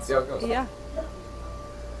dig right in and see how it goes. Yeah.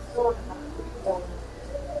 Oh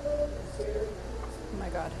my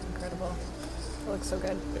god, incredible. It looks so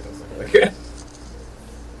good. It does look really good.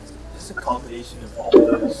 Just a combination of all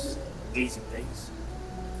those amazing things.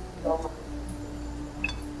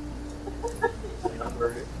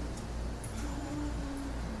 Hamburger.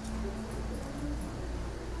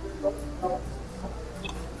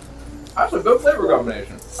 That's a good flavor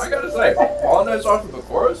combination. I gotta say, hollandaise sauce with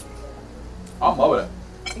pakoras, I'm loving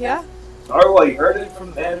it. Yeah? Sorry, well, you heard it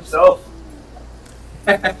from the man himself.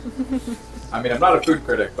 I mean, I'm not a food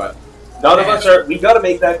critic, but None of us are. We got to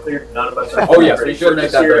make that clear. None of us are. Oh, yes, we should We're make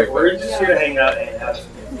just that here- very clear. We're just here to hang out and have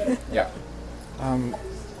some. yeah.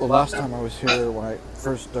 The last time I was here, when I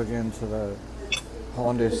first dug into the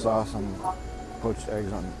hollandaise sauce and poached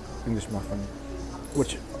eggs on English muffin,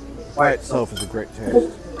 which by itself is a great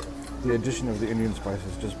taste, the addition of the Indian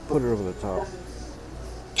spices just put it over the top.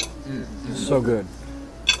 It's so good.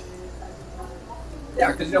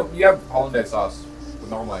 Yeah, because you have hollandaise sauce with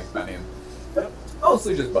normal eggs, Benny, and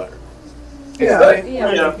mostly just butter. Yeah,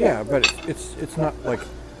 Yeah. yeah, but it's not like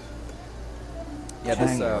Yeah,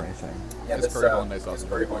 tangy or anything. this curry hollandaise sauce is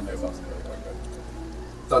very hollandaise sauce is really quite good.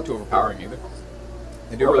 It's not too overpowering either.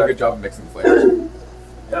 They do a really good job of mixing the flavors.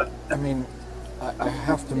 I mean, I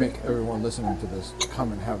have to make everyone listening to this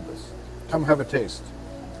come and have this. Come have a taste.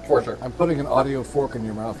 For sure. I'm putting an audio fork in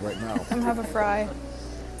your mouth right now. Come have a fry.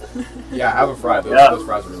 Yeah, have a fry. Those, Yeah. those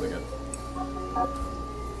fries are really good.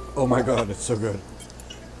 Oh my god, it's so good.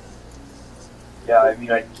 Yeah, I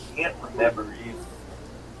mean, I can't remember if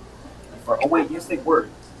oh wait, yes they were.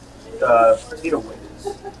 Potato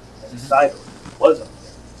wedges and cider was on there.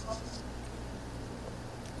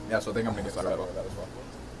 Yeah, so I think I'm going to get started on that as well.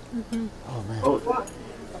 Oh man. Oh,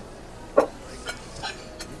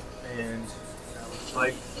 and that looks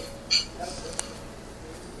like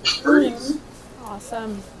curries.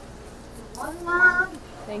 Awesome.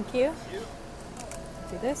 Thank you.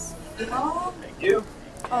 Do this. Thank you.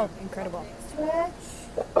 Oh, incredible. Thank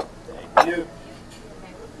you.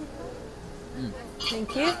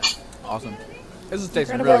 Thank you. Awesome. This is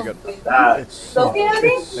tasting Incredible. really good. It's so, Okay, Andy?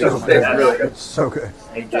 it's so Thanks, good. That's really good. It's so good.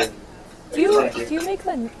 Thank you. Do you make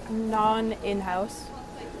the non in-house?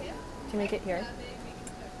 Do you make it here?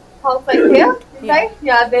 House like here? Yeah. Right?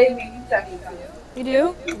 Yeah, they make it. You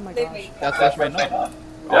do? Oh my gosh. That's fresh made naan.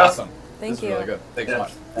 Yeah. Awesome. Thank this you. is really good. Thanks so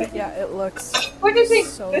much. Yeah, it looks. What do you think?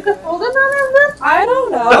 So Is good. it frozen naan as well? I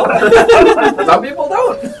don't know. Some people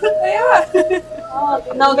don't. Yeah. Oh,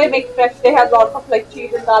 now they make fresh. They have lots of like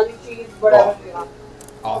cheese and garlic cheese, whatever they want.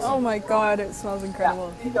 Awesome. Oh my god, it smells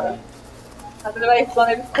incredible. Enjoy. Otherwise, it's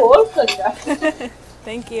gonna be cold. So yeah.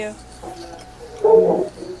 Thank you.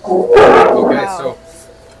 Okay, Wow. so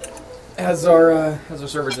as our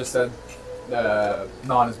server just said, the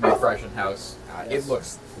naan is made fresh in house. It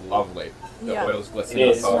looks lovely. The Yeah. oil's It glistening.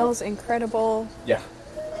 is. It smells incredible. Yeah.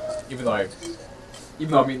 Even though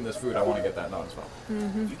I'm eating this food, I want to get that naan as well.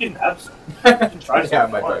 You can have some. You can try some. Yeah, I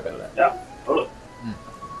if might you try a want. bit of that. Yeah, totally.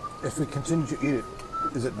 If we continue to eat it,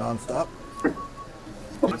 is it non-stop?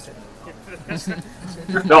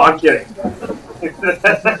 No, I'm kidding.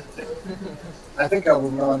 I think I will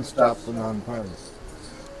non-stop the non-puns.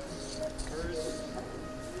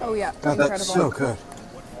 Oh yeah, God, incredible. that's so good.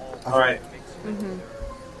 All right.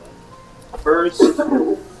 First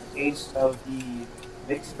taste of the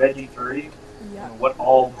mixed veggie curry. Yeah. And what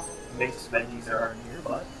all mixed veggies there are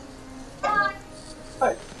nearby.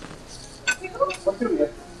 Hi. What do we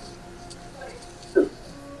get?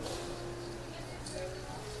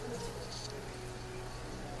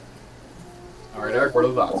 All right, Eric, what are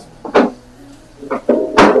the thoughts?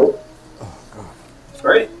 It's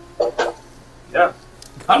great. Yeah.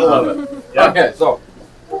 Gotta love it. Yeah. Okay, so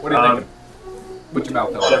what are you Um, thinking? What's your mouth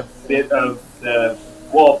A telling? bit of the,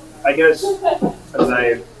 well, I guess as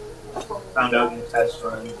I found out in the test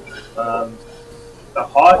run, the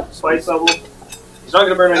hot spice level is not going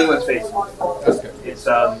to burn anyone's face. That's good. It's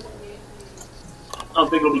I don't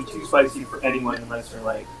think it'll be too spicy for anyone unless they're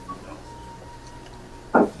like,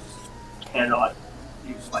 cannot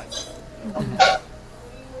use spice.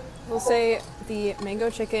 We'll say the mango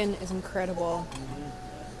chicken is incredible.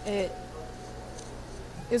 It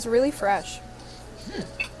is really fresh.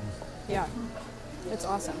 Yeah, it's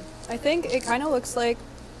awesome. I think it kind of looks like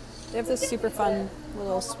they have this super fun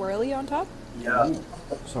little swirly on top. Yeah.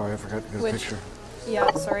 Sorry, I forgot to get a Which- picture.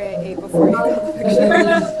 Yeah, sorry I ate before you got the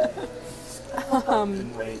picture.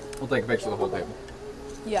 Didn't wait. We'll take a picture of the whole table.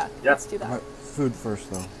 Yeah, Yeah. let's do My that. food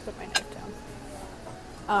first, though. Put my knife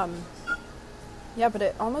down. Yeah, but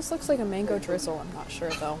it almost looks like a mango drizzle. I'm not sure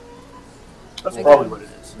though. That's Again, probably what it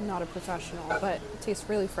is. I'm not a professional, but it tastes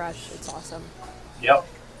really fresh. It's awesome. Yep.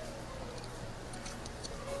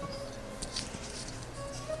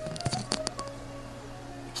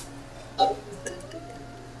 Oh,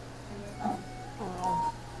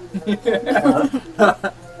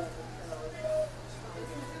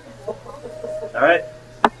 All right.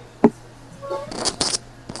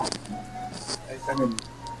 I mean,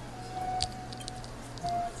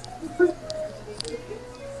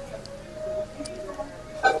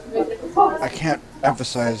 I can't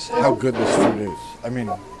emphasize how good this food is. I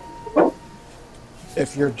mean,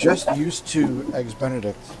 if you're just used to Eggs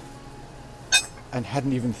Benedict and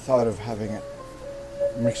hadn't even thought of having it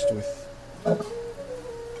mixed with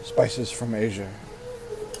spices from Asia,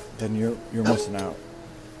 then you're missing out.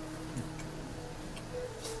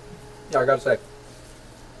 Yeah, I gotta say,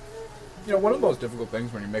 one of the most difficult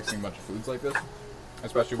things when you're mixing a bunch of foods like this,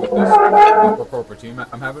 especially with this upper protein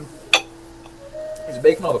I'm having, is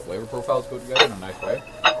making all the flavor profiles go together in a nice way.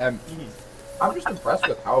 And I'm just impressed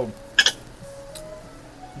with how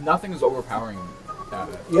nothing is overpowering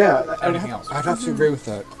Yeah, anything else. I'd have to agree with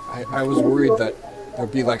that. I was worried that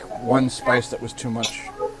there'd be like one spice that was too much.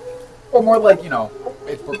 Or more like,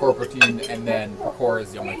 it's core protein and then core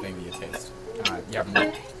is the only thing that you taste. You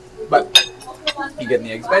haven't, but you're getting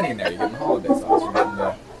the eggs Benny in there, you're getting the holiday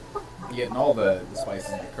sauce, you're getting all the spices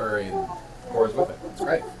and the curry and cores with it. It's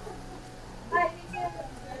great.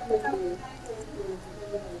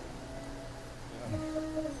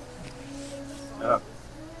 Yeah.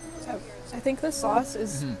 So I think the sauce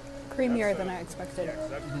is creamier than I expected.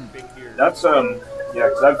 That's yeah,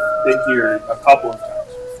 because I've been here a couple of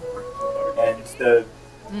times before, and it's the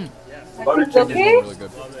butter chicken. Okay. Really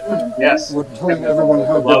good. Yes. We're telling everyone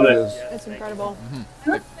how Love good it. it is. It's incredible.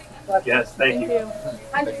 Yes. Thank you.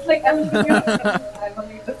 I'm just like, I'm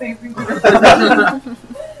gonna eat the same thing.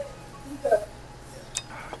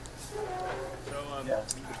 Yeah.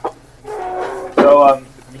 So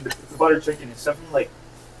the butter chicken is something like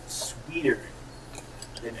sweeter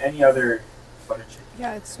than any other butter chicken.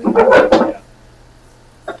 Yeah, it's sweet. Yeah.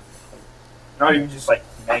 Not even just like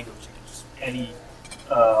mango chicken, just any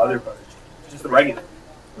other butter chicken, just the regular.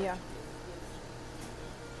 Yeah.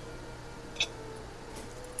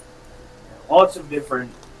 Lots of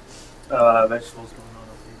different vegetables going on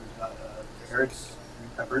over here. We've got carrots, green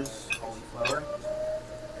peppers, cauliflower,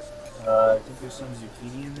 I think there's some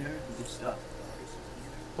zucchini in there. Good stuff.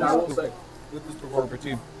 Now, I will say, with this Pecora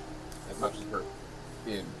poutine, as much as we're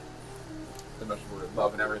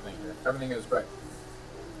loving everything here, everything is great.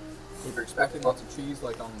 If you're expecting lots of cheese,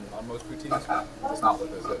 like on most poutines, that's not what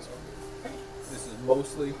this is. This is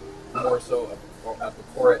mostly more so a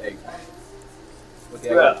Pecora egg pan. With the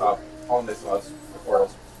egg on top, hollandaise sauce,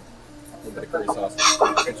 Pecoras, a little bit of curry sauce.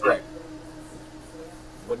 It's great.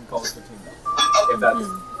 Wouldn't call it poutine though. If that's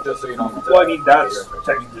just so you know. Well, I mean, that's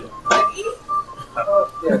technically.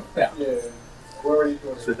 Yeah. Where are you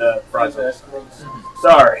going? So the fries on the side.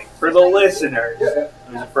 Sorry, for the listeners, I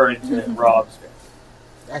was referring to Rob's face.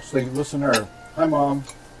 Actually, listener. Hi, Mom.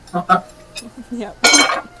 Yep.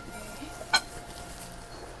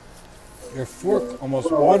 Your fork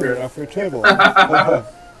almost wandered off your table. Uh-huh.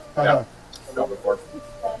 Yeah. I've got before.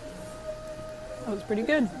 That was pretty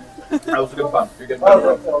good. That was a good fun. You're getting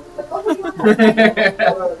better.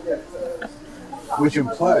 Which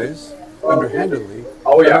implies, underhandedly,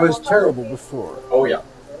 Oh, yeah. that I was terrible before. Oh yeah.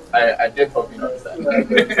 I did hope you noticed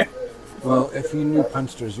that. Well, if you knew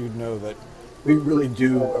Punsters, you'd know that we really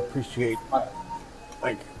do appreciate,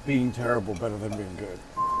 like, being terrible better than being good.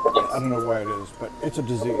 I don't know why it is, but it's a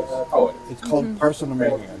disease. Oh, It's called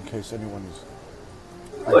parsinomania, in case anyone is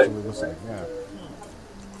actually listening. Yeah.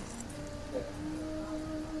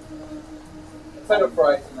 Instead of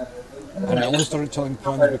fries, And I only started telling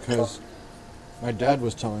puns because my dad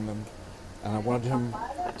was telling them, and I wanted him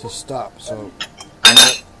to stop, so I'm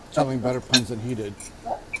not telling better puns than he did.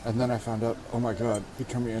 And then I found out, oh my god, he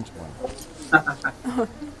turned me into one.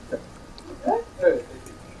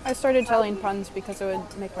 I started telling puns because it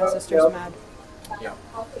would make my sisters mad. yeah.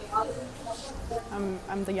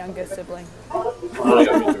 I'm the youngest sibling.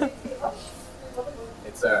 Yeah, me too.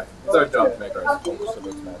 It's our job to make our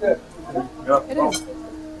siblings mad. It is.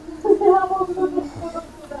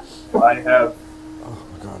 I have Oh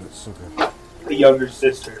my god, it's so good. a younger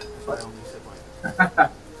sister, as my only sibling.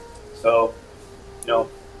 So,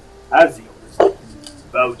 as the oldest, I can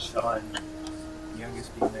vouch on the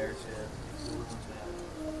youngest being there to make the little ones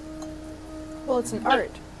mad. Well, it's an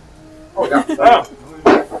art. Oh yeah. Oh,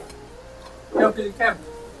 Because you can't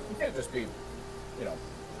just be,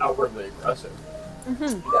 outwardly aggressive. You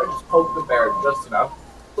gotta just poke the bear just enough,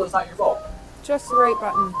 so it's not your fault. Just the right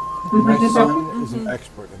button. My son is an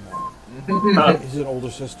expert in that. He's an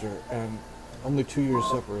older sister, and only 2 years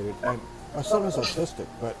separated. And my son is autistic,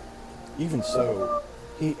 but even so,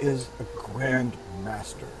 he is a grand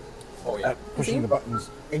master Oh yeah. at pushing the buttons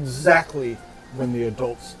exactly when the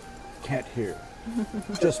adults can't hear.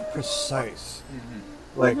 Just precise.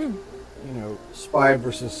 Like, spy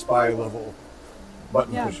versus spy level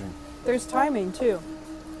button Yeah. pushing. There's timing too.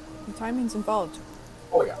 The timing's involved.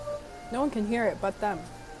 Oh yeah. No one can hear it but them.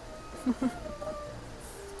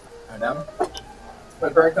 And then,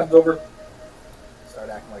 when Barry comes over, start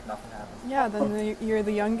acting like nothing happened. Yeah, then you're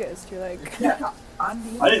the youngest. You're like, Yeah. I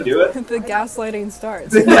didn't do it. the gaslighting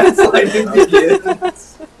starts.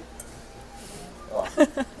 Oh.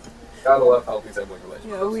 Gotta love healthy sibling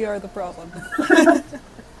relationships. Yeah, we are the problem.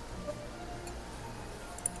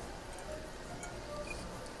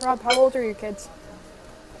 Rob, how old are your kids?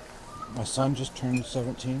 My son just turned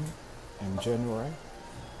 17 in January,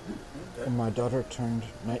 and my daughter turned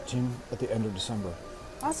 19 at the end of December.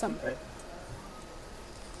 Awesome. What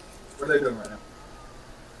are they doing right now?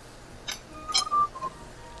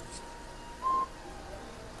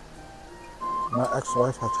 My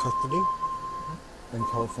ex-wife has custody in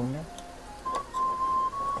California,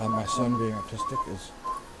 and my son, being autistic, is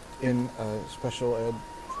in a special ed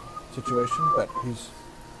situation, but he's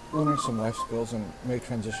learning some life skills and may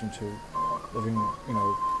transition to living,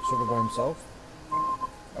 sort of by himself.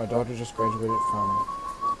 My daughter just graduated from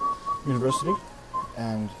university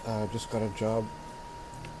and just got a job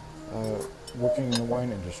working in the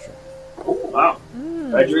wine industry. Wow.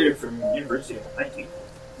 Graduated from university at 19.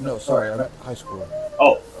 No, sorry, I meant high school.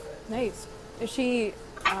 Oh, okay. Nice. Is she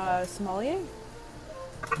sommelier?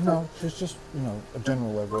 No, she's just, a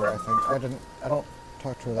general laborer, I think. I don't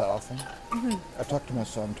talk to her that often. I talk to my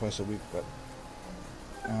son twice a week, but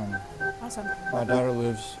Awesome. my daughter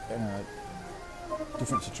lives in a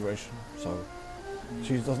different situation, so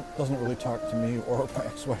she doesn't really talk to me or my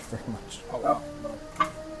ex-wife very much. Oh wow.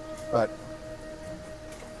 But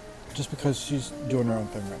just because she's doing her own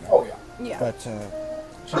thing right now. Oh yeah. Yeah. But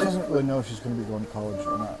she doesn't really know if she's going to be going to college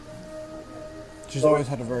or not. She's always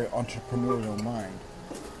had a very entrepreneurial mind.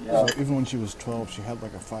 So even when she was 12, she had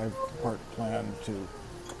like a 5-part plan to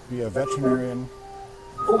be a veterinarian,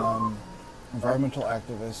 environmental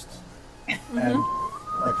activist, and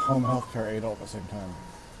like home health care aide all at the same time.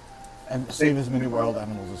 And save as many wild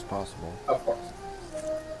animals as possible. Of course.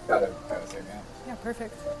 Gotta save animals. Yeah,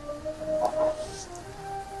 perfect.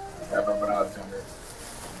 I remember when I was younger,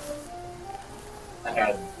 I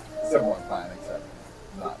had a similar plan, except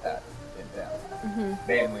not that intense.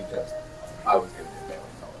 Mainly just, I was going to do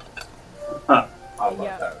daily colors. Huh. I love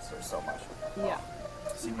Yeah. dinosaurs so much. Yeah.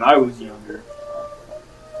 See, when I was younger,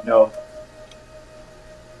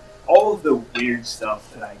 all of the weird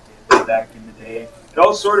stuff that I did back in the day, it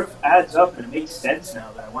all sort of adds up and it makes sense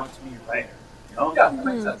now that I want to be a writer. Yeah, that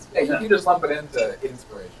makes sense. Yeah, you can just lump it into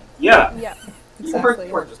inspiration. Yeah. Yeah. You Exactly.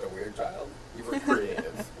 weren't just a weird child. You were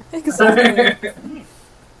creative. Exactly.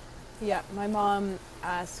 Yeah, my mom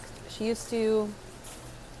asked, she used to,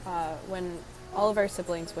 when all of our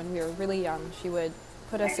siblings, when we were really young, she would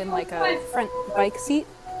put us in like a front bike seat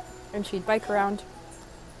and she'd bike around.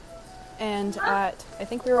 And I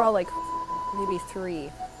think we were all like maybe 3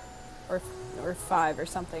 or 5 or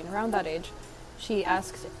something, around that age. She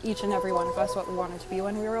asked each and every one of us what we wanted to be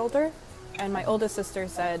when we were older. And my oldest sister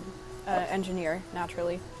said, engineer,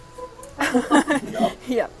 naturally.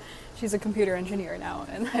 Yeah, she's a computer engineer now.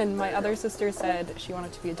 And then my other sister said she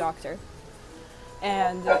wanted to be a doctor.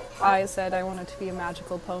 And I said I wanted to be a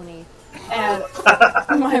magical pony. And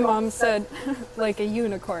my mom said, like a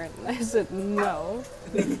unicorn. And I said, no,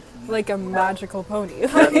 like a magical pony.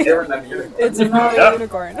 That's different than unicorn. It's not a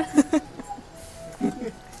unicorn.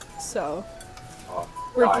 So,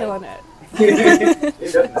 we're Right. killing it. You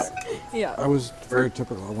shouldn't. Yeah. I was very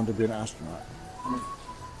typical. I wanted to be an astronaut.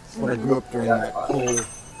 But I grew up during that whole,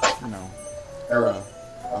 era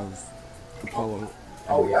of Apollo.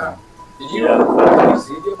 Oh, yeah. Did you Yeah.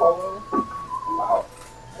 see the Apollo? Wow.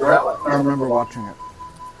 You're at I remember watching it.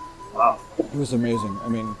 Wow. It was amazing. I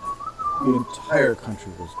mean, the entire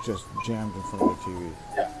country was just jammed in front of the TV.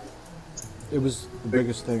 Yeah. It was the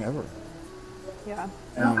biggest thing ever. Yeah.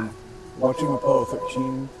 And watching Apollo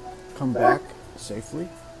 13 come back safely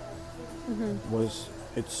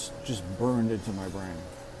it's just burned into my brain.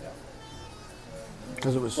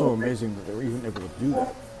 Because it was so amazing that they were even able to do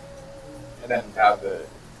that. And then have the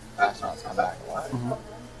astronauts come back alive.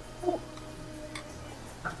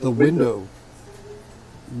 The window,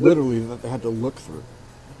 literally, that they had to look through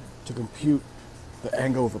to compute the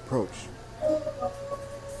angle of approach.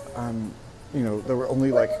 There were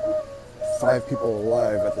only like 5 people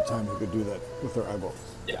alive at the time who could do that with their eyeballs.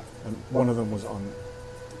 Yeah. And one of them was on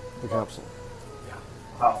the capsule.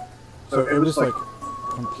 Wow. So it was like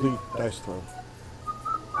complete dice throw.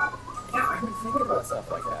 Yeah, I've been thinking about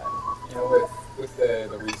stuff like that. With the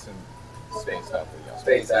recent space stuff,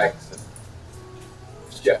 SpaceX and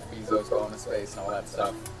Jeff Bezos going to space and all that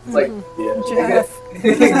stuff. It's like, Yeah. Jeff.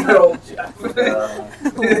 good old Jeff.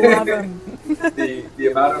 Love him. the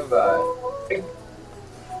amount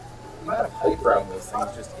of hype around those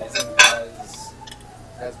things just isn't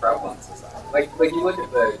as prevalent in society. Like you look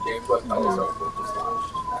at the James Webb Telescope that just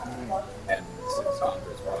launched, and since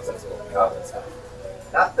Andre's process of opening up and stuff.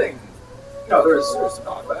 That thing, there's some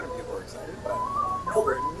talk about it, and people were excited, but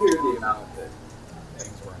nowhere near the amount that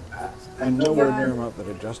things were in the past. And nowhere near the amount that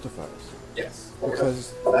it justifies. Yes.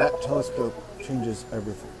 Because that telescope changes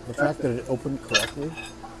everything. The fact that it opened correctly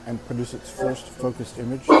and produced its first focused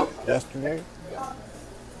image yesterday,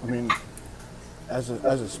 I mean, as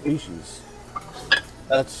a species,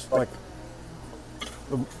 that's like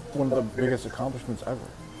one of the biggest accomplishments ever.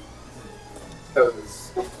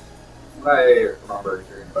 Because I remember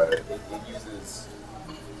hearing about it, it uses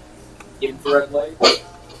infrared light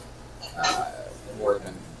more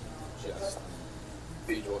than just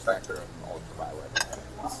visual spectrum, ultraviolet,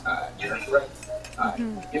 near infrared.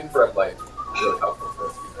 Infrared light is really helpful for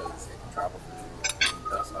us because it can travel through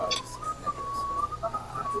dust hubs and niches.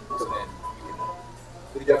 So then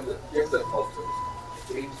you have the telescopes.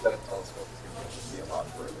 James Webb Telescope is going to see a lot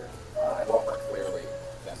further, a lot more clearly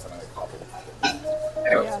than some of the Hubble.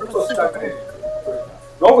 Anyways, Yeah, we're that's supposed to talk super about it.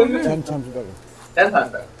 Oh, wait a minute. 10 times better. 10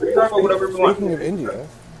 times better. We can talk about whatever we want. Speaking of India,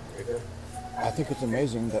 I think it's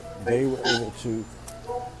amazing that they were able to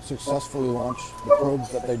successfully launch the probes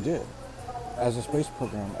that they did as a space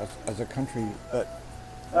program, as a country that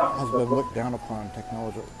has been looked down upon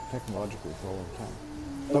technologically for a long time.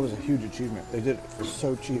 That was a huge achievement. They did it for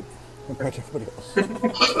so cheap compared to everybody else. Yeah,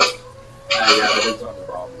 that is one of the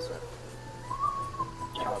problems with,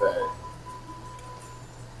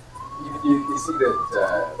 you see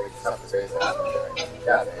that they stuff the space that happened there.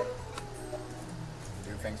 Yeah, they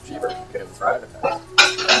do things cheaper because it's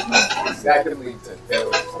privatized. That can lead to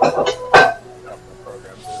failures of government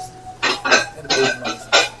programs. And the business.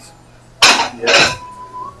 Yeah.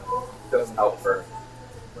 It doesn't help for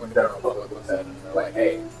when the general public looks at it and they're like,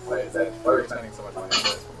 hey, why are we spending so much money on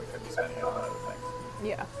this when we could be spending it on other things.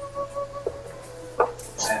 Yeah.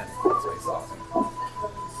 And this place is awesome.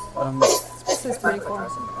 This is pretty cool.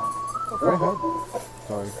 Go ahead.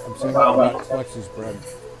 Sorry, I'm saying Wow. about Lexi's bread.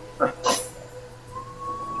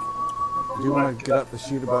 Do you want to get out the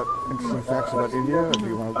sheet about interesting facts about India, or do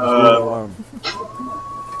you want to just leave it alone?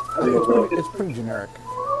 It's pretty generic.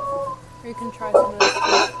 Or you can try some of this. I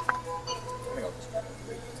think I'll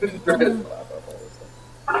just try to laugh up all this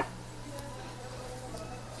stuff.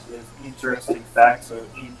 Some interesting facts of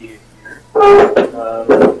India here.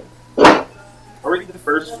 I'll read the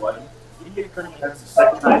first one. India currently has the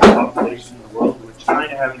second highest population in the world, with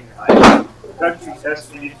China having the highest. The country is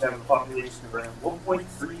estimated to have a population of around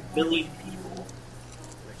 1.3 billion people,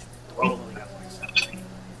 which well only got like 7.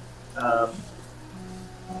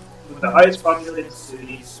 With the highest populated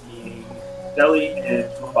cities being Delhi and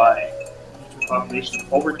Mumbai, each with a population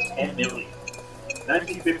of over 10 million. In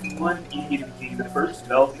 1951, India became the first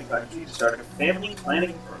developing country to start a family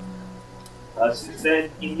planning program. Since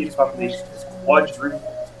then, India's population has quadrupled.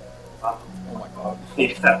 Wow. Oh my god.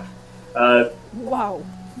 Yeah. Wow.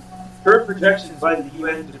 Current projections by the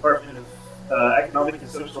UN Department of Economic and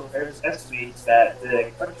Social Affairs estimates that the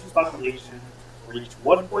country's population will reach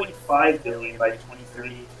 1.5 billion by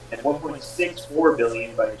 2030 and 1.64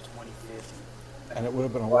 billion by 2050. And it would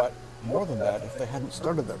have been a lot more than that if they hadn't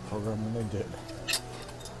started that program when they did.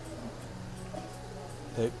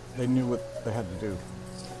 They knew what they had to do.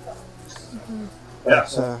 Yeah.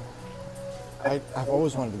 It's, I've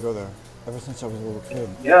always wanted to go there ever since I was a little kid.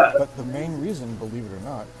 Yeah. But the main reason, believe it or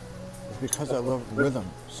not, is because I love rhythm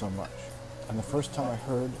so much. And the first time I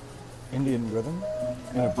heard Indian rhythm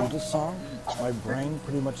in a Buddhist song, my brain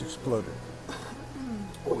pretty much exploded.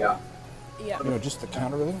 Oh yeah. Yeah. You know, just the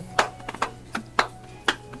counter rhythm.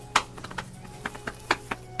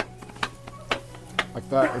 Like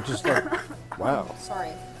that, it just like, wow.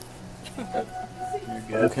 Sorry. You're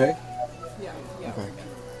good. Okay. Yeah. Okay.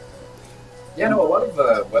 Yeah, no, a lot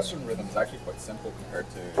of Western rhythm is actually quite simple compared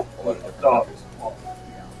to a lot of different Oh. countries.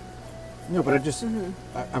 No, but it just,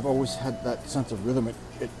 I've always had that sense of rhythm.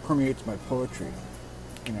 It permeates my poetry,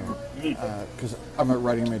 you know, because I'm a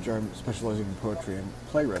writing major. I'm specializing in poetry and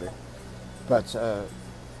playwriting. But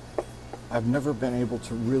I've never been able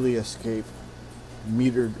to really escape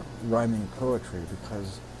metered rhyming poetry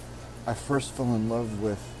because I first fell in love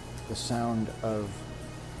with the sound of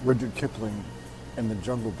Rudyard Kipling in The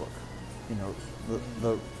Jungle Book. You know,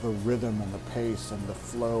 the rhythm and the pace and the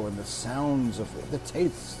flow and the sounds of the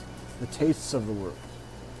tastes of the word.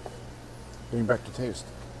 Getting back to taste.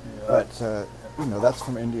 But, you know, that's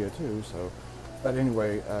from India too, so. But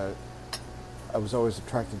anyway, I was always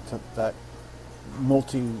attracted to that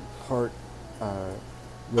multi-part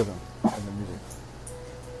rhythm in the music.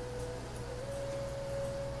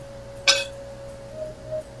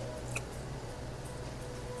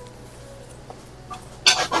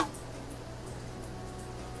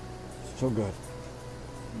 So good.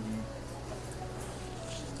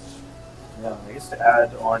 Yeah, I guess to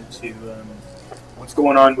add on to what's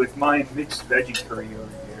going on with my mixed veggie curry over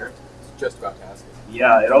here. Just about to ask it.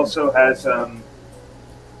 Yeah, it also has show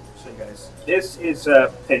you guys. This is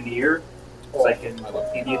paneer. It's like an I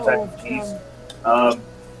love Indian type of cheese. I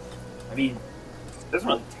mean, it doesn't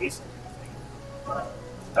really taste like anything.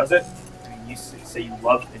 Does it? I mean, you say you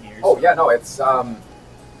love paneer. Oh yeah, no, it's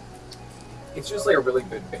just like a really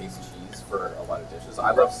good base cheese for a lot of dishes.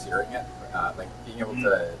 I love searing it, like being able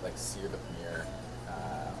to like sear the paneer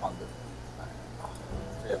on the. I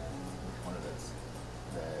forget which one it is.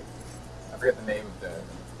 I forget the name of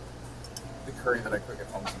the curry that I cook at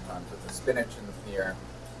home sometimes with the spinach and the paneer.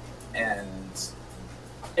 And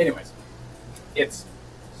anyways, it's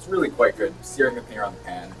really quite good. Searing the paneer on the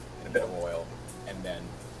pan in a bit of oil, and then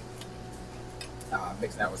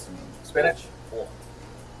mixing that with some spinach. Oh.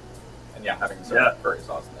 And yeah, having some curry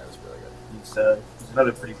sauce in there is really good. It's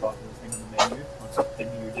another pretty popular thing on the menu. Lots of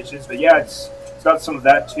paneer dishes, but yeah, it's got some of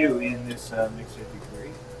that too in this mixed veggie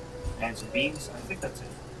curry, and some beans. I think that's it.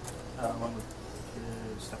 Along with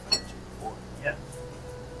the stuff I mentioned before. Yeah.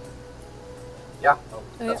 Yeah, oh,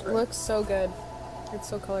 And that's it great. looks so good. It's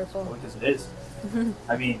so colorful. Because it is.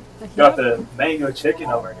 I mean, you got the mango chicken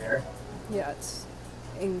over here. Yeah, it's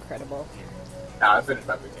incredible. Nah, I finished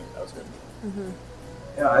my poutine. That was good.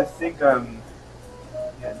 Yeah, I think full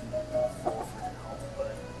for now,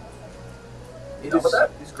 but You done with that?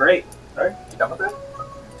 it's great. Sorry, You done with that?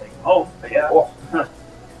 take it home. But yeah, Oh.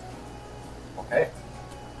 Okay.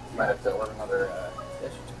 Might have to order another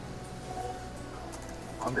dish.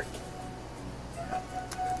 Hungry.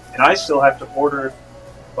 and I still have to order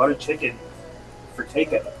butter chicken for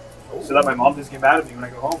takeout, so that my mom doesn't get mad at me when I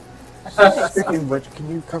go home. Speaking of which, can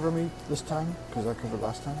you cover me this time? Because I covered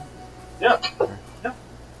last time. Yeah. Okay. Yeah.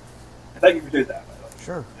 Thank you for doing that, by the way.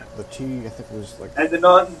 Sure. The tea, I think, was like And the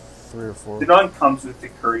naan 3 or 4. the naan comes with the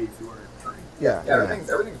curry if you order curry. Yeah, Yeah, everything's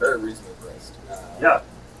very reasonably priced. Yeah.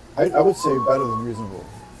 I would say better than reasonable.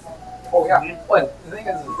 Oh yeah. Well, the thing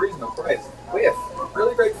is, it's reasonable price with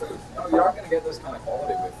really great food. You're not going to get this kind of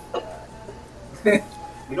quality with.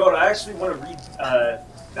 You know what? I actually want to read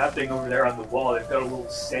that thing over there on the wall. They've got a little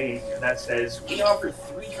saying, and that says, "We offer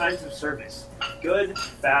 3 kinds of service: good,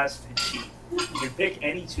 fast, and cheap. You can pick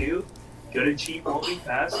any 2. Good and cheap won't be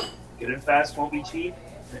fast. Good and fast won't be cheap.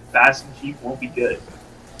 And fast and cheap won't be good."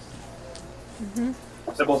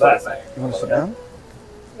 Simple as that. You want to sit down?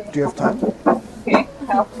 Do you have time? Okay.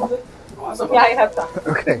 Awesome. Yeah, I have some.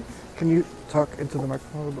 Okay. Can you talk into the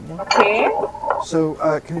microphone a little bit more? Okay. So,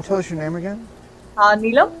 can you tell us your name again?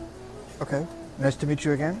 Neelam? Okay. Nice to meet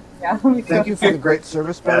you again. Yeah, me too. Thank you for the great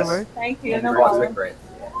service, by Yes. the way. Thank you, And no the reward's been problem. great.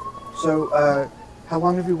 So, how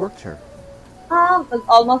long have you worked here? It's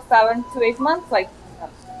almost 7 to 8 months, like,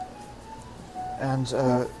 And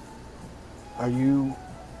are you?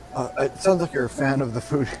 It sounds like you're a fan of the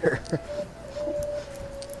food here.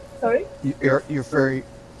 sorry?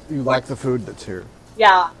 You like the food that's here.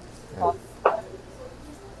 Yeah.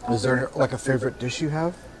 Is there like a favorite dish you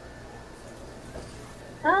have?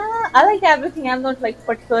 I like everything. I'm not like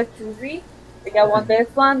particular choosy. Like I want this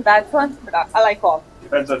one, that one, but I like all.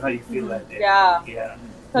 Depends on how you feel that day. Yeah. Yeah.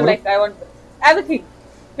 So What- like I want everything,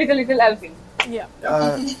 little everything. Yeah.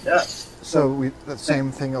 Yeah. So the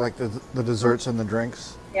same thing like the desserts and the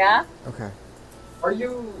drinks. Yeah. Okay. Are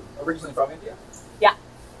you originally from India? Yeah.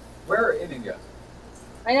 Where in India?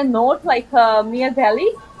 And a note like near Delhi,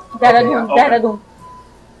 Dehradun. yeah. Okay. Dehradun.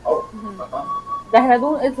 Oh.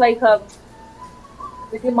 Dehradun is like a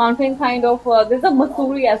mountain kind of. There's a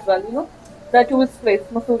Mussoorie as well. You know, the tourist place,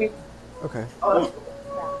 Mussoorie. Okay. Oh, that's cool.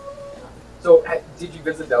 So, did you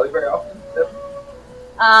visit Delhi very often? Then?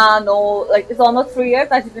 No, like it's almost 3 years.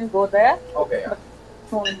 I didn't go there. Okay, yeah.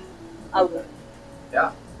 Soon, I will.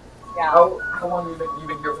 Yeah. Yeah. How long have you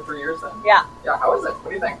been here for 3 years then? Yeah. Yeah, how is it? What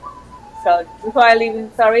do you think? So before I leave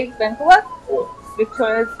in Surrey, Vancouver, Oh,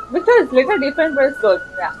 Victoria is little different, but it's good.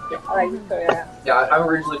 Yeah. Yeah. I like Victoria. yeah, I'm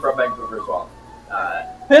originally from Vancouver as well.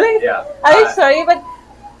 Really? Yeah. I like Surrey, but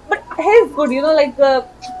here is good. You know, like the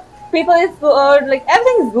people is good. Like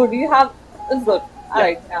everything is good. You have it's good. I Yeah.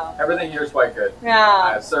 like now. Everything here is quite good.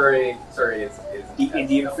 Yeah. Surrey is Eat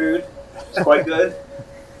Indian food. It's quite good.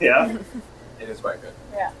 Yeah. It is quite good.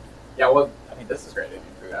 Yeah. Yeah, well, I mean, this is great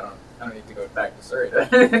Indian food. I don't need to go back to Surrey to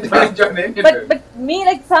enjoy the Indian But food. but me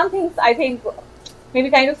like some things I think maybe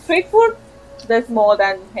kind of street food. There's more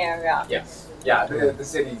than here. Yeah. Yes. Yeah, the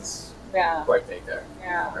city's Yeah. quite big there.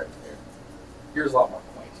 Yeah. Compared to here. Here's a lot more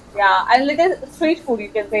quaint. Yeah, and little street food you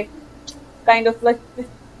can say, kind of like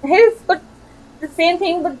here's but the same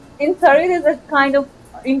thing, but in Surrey there's a kind of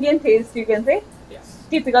Indian taste you can say, Yes.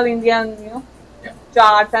 typical Indian, you know, Yeah.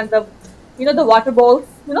 chaats and the water bowls,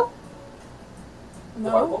 you know,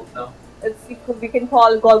 No. No. we can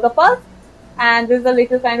call golgappas, and there's a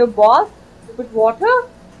little kind of ball with water.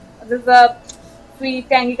 There's a sweet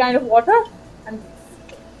tangy kind of water, and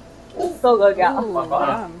it's so good, yeah. Ooh, Fun.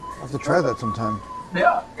 yum. I'll have to try that sometime.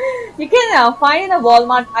 Yeah. You can find in a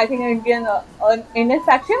Walmart, I think, an Indian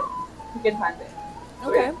section. You can find it.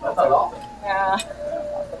 Okay. That's not often. Yeah.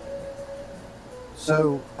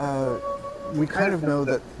 So, we kind of know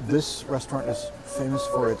that this restaurant is famous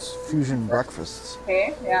for its fusion breakfasts.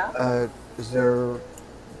 Okay. Yeah. Is there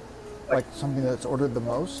like something that's ordered the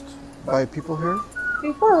most by people here?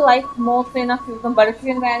 People like most in a fusion butter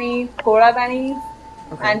chicken bannies, kora bannies,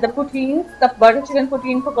 Okay. and the poutines, the butter chicken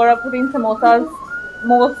poutine, pakora poutine, samosas,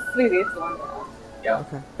 mostly this one. Yeah.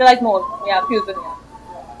 Okay. They like most, yeah, fusion,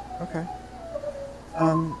 yeah. Okay.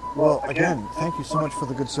 Well, again, thank you so much for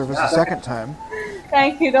the good service a second time,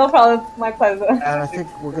 Thank you, no problem, my pleasure. and I think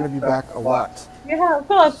we're going to be back a lot. Yeah, of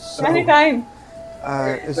course, So- anytime.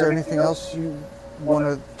 Is there anything else you want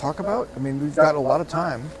to talk about? I mean, we've got a lot of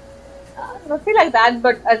time. Nothing like that,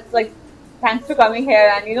 but it's like, thanks for coming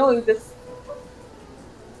here, and you just,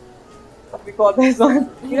 what we call this one,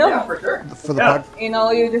 Yeah, for sure. For the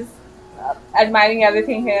Yeah. you just admiring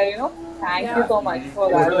everything here, Thank you so much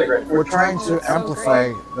for It was that. really great. We're trying to So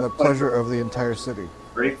amplify the pleasure of the entire city.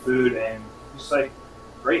 Great food and just like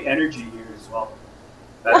great energy here as well.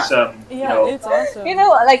 That's Yeah, it's awesome.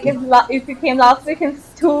 Like if you came last week, it's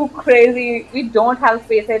too crazy. We don't have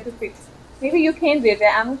space here to fix. Maybe you came there.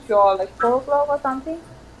 I'm not sure, like 4 o'clock or something.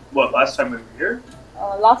 what last time we were here.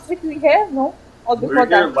 Last week we here, no, or We before were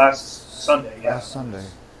here that. last Sunday. Yeah. Last Sunday.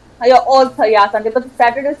 Yeah, also, yeah, Sunday. But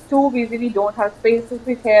Saturday is too busy. We don't have space to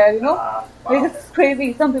sit here, you know. Like, it's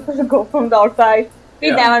crazy. Some people should go from the outside. We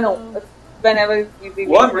Yeah. never know. It's whenever it's busy.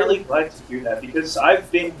 Well, I'm really glad to hear that because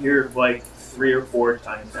I've been here like 3 or 4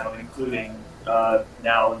 times now, including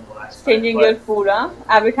now in the last time. Changing But- your food, huh?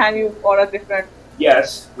 Every time you order different.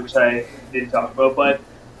 Yes, which I did talk about, but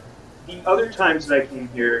the other times that I came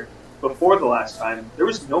here before the last time, there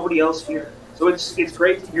was nobody else here. So it's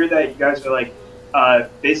great to hear that you guys are like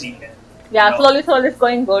busy again. Yeah, No. slowly it's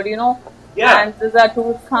going good, you know. Yeah, And there's a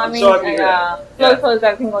tourists coming. So happy to And hear that. slowly is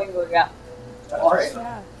everything going good, yeah. Alright.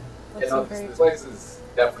 Yeah. You That's know, so great. this place is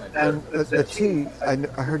definitely And good. the tea,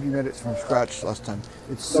 I heard you made it from scratch last time.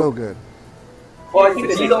 It's so good. well, I think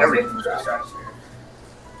The they tea's make always everything made from from scratch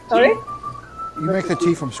here. Sorry? You make the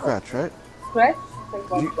tea from scratch, right? Fresh?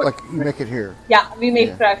 Like what? You make it here. Yeah, we make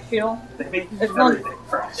Yeah. fresh, you know. They make It's not- everything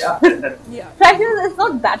fresh. Yeah. Yeah. Fresh is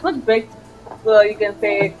not that much big, you can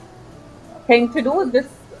say, thing to do. Just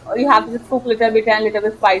you have to just cook little bit and little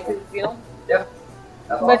bit spices, you know. Yeah.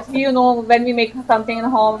 That's But awesome. you know, when we make something in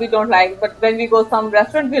home, we don't like. But when we go some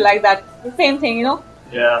restaurant, we like that. The same thing, you know.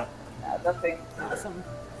 Yeah. That's the thing. Awesome.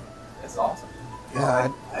 It's awesome. Yeah,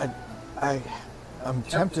 I'm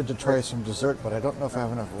tempted to try some dessert, but I don't know if I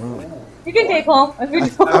have enough room. You can take home if you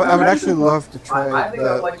don't. I would actually love to I try think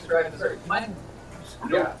I would the. like to try dessert. Mine.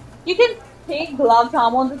 Yeah. You can take gulab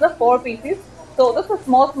jamun. These are 4 pieces. So this is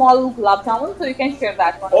small gulab jamun. So you can share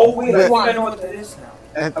that one. Oh wait, I think One. I know what that is now.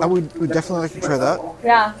 And I would definitely like to try that.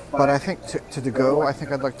 Yeah. But I think to go, I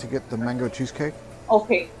think I'd like to get the mango cheesecake.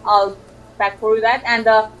 Okay. I'll pack for you that. And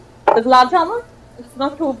the gulab jamun, it's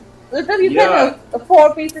not too. Little. You Yeah. can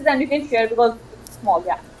 4 pieces and you can share because it's small.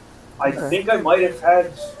 Yeah. I think I might have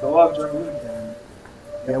had gulab jamun then.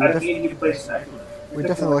 Yeah, I think you can place that. we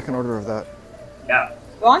definitely like an order of that. Yeah.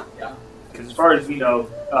 Go on. Because as far as we know,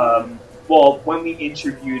 well, when we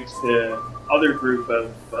interviewed the other group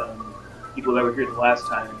of people that were here the last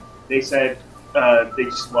time, they said they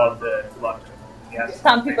just love the gulab jamun. Yes.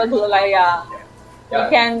 Some people do like Yeah.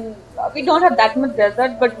 we don't have that much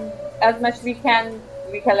dessert, but as much we can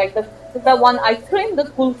like the one ice cream, the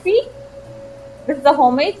kulfi. This is the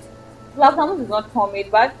homemade. Gulab jamun is not homemade,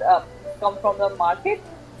 but come from the market,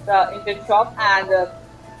 the Indian shop, and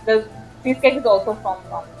the cheesecake is also from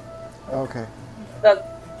Okay. the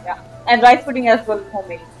and rice pudding as well is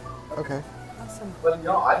homemade. Okay. Awesome. But you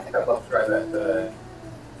know, I think I'd love to try that.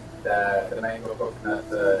 The mango coconut.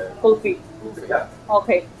 Kulfi. Yeah.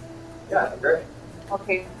 Okay. Yeah. That's great.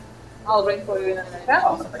 Okay. I'll bring for you in a minute. Huh?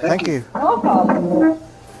 Awesome. Thank you. No problem.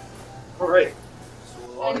 All right.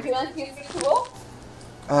 And you want cheesecake to go?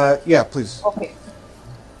 Yeah, please. Okay.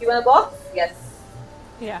 You want a box? Yes.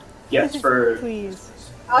 Yeah. Yes, for Please.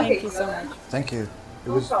 I'll Thank take you so much. Thank you. It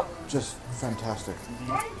No was problem. just fantastic.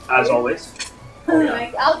 as always.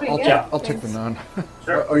 Like, I'll bring it. Yeah. I'll take the naan.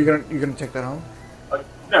 Sure. Are you gonna take that home?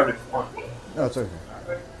 No, if you want. No, it's okay.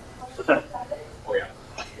 Oh yeah.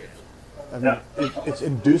 I mean, it's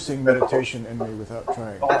inducing meditation in me without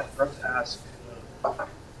trying. Oh, I forgot to ask.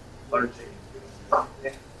 Butter chicken.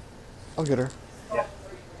 Yeah. I'll get her.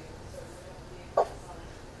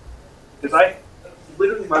 Because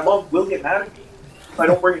literally, my mom will get mad at me if I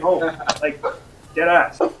don't bring it home. Like, dead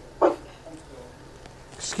ass.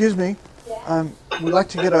 Excuse me. We'd like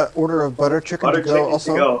to get an order of butter chicken Butter to go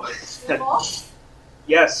chicken also. to go.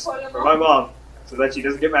 Yes, for my mom, so that she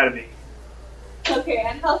doesn't get mad at me. Okay,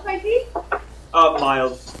 and how spicy?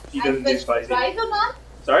 Mild. She doesn't do spicy. Rice or naan?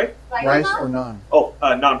 Sorry? Rice or naan? Oh,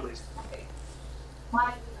 naan, please.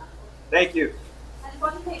 Mild. Thank you. And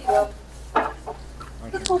one thing,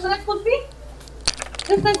 this coconut kulfi?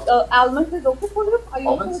 This like almonds is okay for you? Are you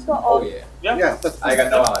okay Almonds? with the Oh yeah. Yeah. Yeah, that's I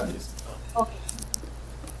got no allergies. Okay.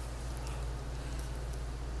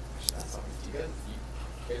 That's something. Do you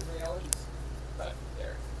guys any allergies? But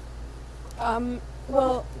there.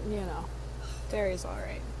 Well, dairy's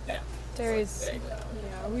alright. Yeah. Dairy's, There you go.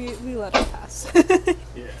 yeah, we let it pass.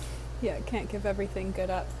 Yeah. Yeah, can't give everything good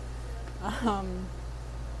up.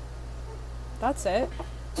 That's it.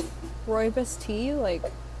 Rooibos tea, like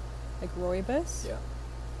rooibos. Yeah.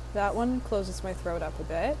 That one closes my throat up a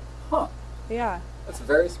bit. Huh. Yeah. That's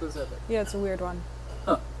very specific. Yeah, it's a weird one.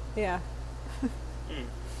 Huh. Yeah.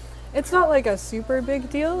 It's not like a super big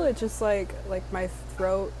deal. It's just like my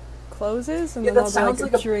throat closes and Yeah, then that I'll sounds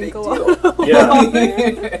like, like a drink big a lot deal. of Yeah.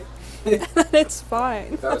 water. And it's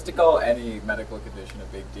fine. If I was to call any medical condition a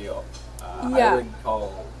big deal, Yeah. I would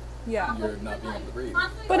call Yeah. your not being able to breathe.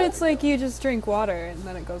 But it's like you just drink water and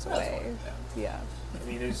then it goes away. Yeah. I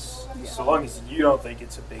mean, so long as you don't think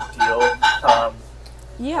it's a big deal,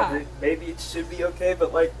 Yeah. maybe it should be okay.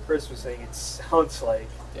 But like Chris was saying, it sounds like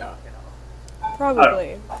Yeah. you know.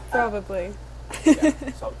 Probably. Probably.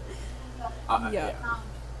 So, Yeah.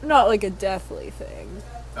 Not like a deathly thing.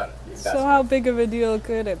 So how big of a deal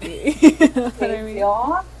could it be? You know what I mean?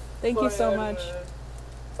 Yeah. Thank you so much.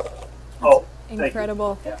 oh, thank you.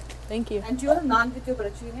 Incredible. Yeah. Thank you. And do you want a naan with your butter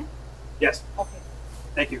chicken? Yes, Okay,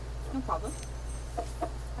 thank you. no problem. I'll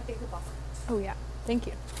take the bus. Oh yeah. Thank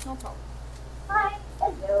you. No problem. Hi.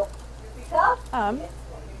 Hello. You pick up?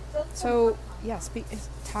 So yeah, it's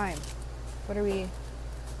time. What are we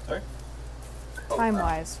Sorry? time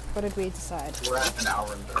wise? What did we decide? We're at an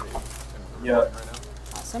hour and 30. Yeah. Right now.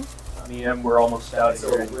 Awesome. Me and we're almost out of So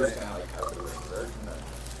here. we're just gonna like cut the ring there, and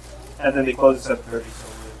then And then they close at 7:30,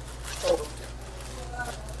 so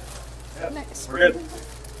Nice. we're good.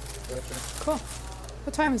 Cool.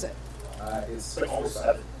 What time is it? it's It's like almost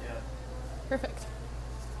 7. Yeah. Perfect.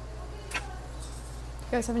 You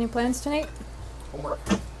guys have any plans tonight? homework.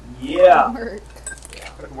 Yeah. Work.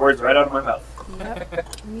 Putting words right out of my mouth.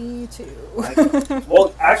 Yep. Me too.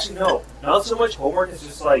 Well, actually, no. Not so much homework. It's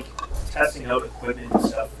just like testing out equipment and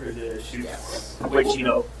stuff for the shoot. Which, you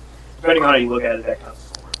know, depending on how you look at it, that counts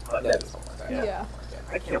as homework. But That is homework. Yeah.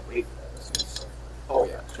 I can't wait for that. That's gonna be so Oh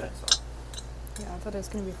yeah. fun. Yeah, I thought it was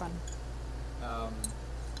gonna be fun.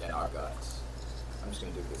 Yeah, no, I'm just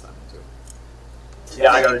gonna do the assignment too.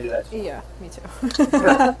 Yeah, I gotta do that too. Yeah, me too.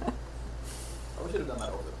 I should have done that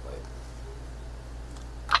over the plate.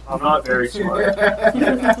 I'm not very smart.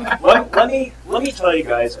 let me tell you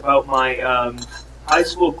guys about my high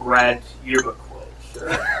school grad yearbook quote. Sure.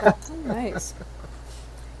 Oh, nice.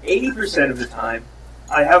 80% of the time,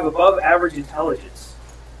 I have above average intelligence,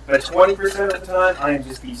 but 20% of the time, I am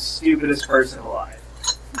just the stupidest person alive.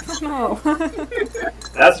 No.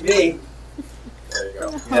 That's me. There you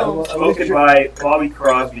go. Oh. Spoken by Bobby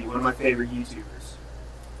Crosby, one of my favorite YouTubers,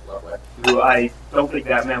 Lovely. who I don't think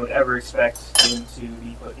that man would ever expect him to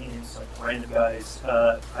be put in some random guy's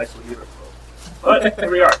high school yearbook quote. But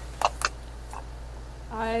here we are.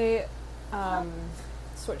 I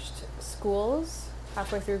switched schools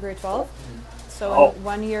halfway through grade 12. So Oh. in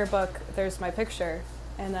one yearbook, there's my picture,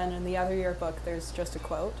 and then in the other yearbook, there's just a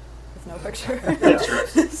quote with no picture. That's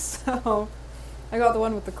right. So I got the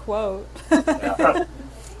one with the quote. Yeah.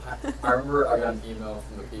 I remember I got an email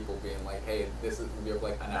from the people being like, "Hey, we have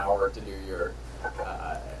like an hour to do your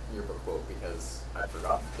book quote because I'd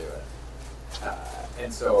forgotten to do it."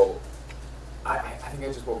 And so I think I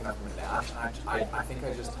just woken up from a nap, and I think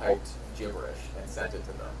I just typed gibberish and sent it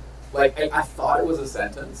to them. Like I thought it was a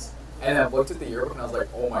sentence, and I looked at the yearbook and I was like,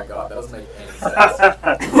 "Oh my god, that doesn't make any sense."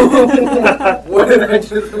 What did I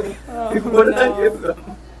do? What did I give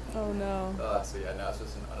them? Oh no. So yeah, no, it's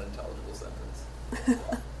just an unintelligible sentence.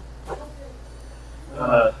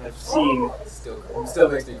 I've seen. Still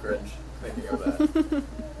makes me cringe thinking of that.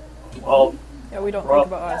 Well, Yeah, we don't Well-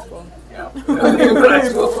 think about high school.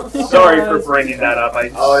 Yeah. sorry for bringing that up. I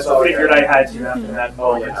Oh, it's all figured good. I had to after that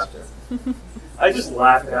Oh, moment. you have to. I just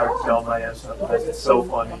laugh at how dumb I am sometimes. It's so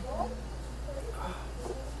funny.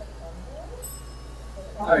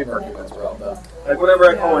 I mean, Murky ones were all done. Like whenever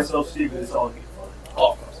I call Yeah. myself stupid, it's all good fun.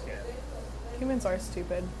 Oh, of course. Yeah. Humans are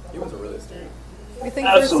stupid. Humans are really stupid.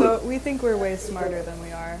 Absolutely. We think we're way smarter than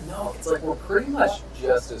we are. No, it's like we're pretty much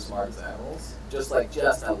just as smart as animals. Just a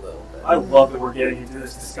little bit. I love that we're getting into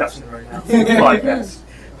this discussion right now. Podcast.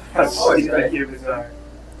 How stupid humans are.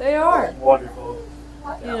 They are. Wonderful.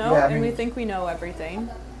 You know, Yeah, I and we mean- think we know everything.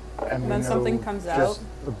 And we then know something comes just out.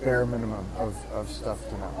 the bare minimum of stuff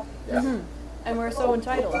to know. Yeah. And we're so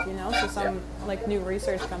entitled, you know? So some like new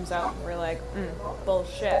research comes out and we're like,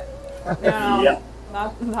 bullshit. No, Yeah.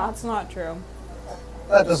 that's not true.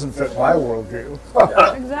 That doesn't fit my worldview.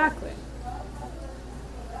 Exactly.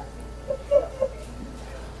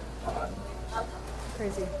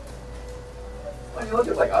 Crazy. When you look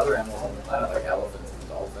at like other animals on the planet, like elephants and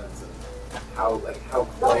dolphins, and how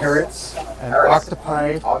close. Parrots and Parrots,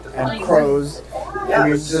 octopi octopi. and crows. Yeah, I mean,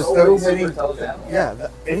 there's there's so so many super many. intelligent animals. Yeah,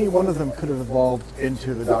 any one of them could have evolved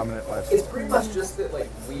into the dominant life. It's pretty much just that like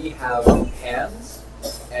we have hands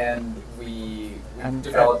and we And-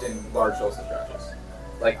 developed in large social structures.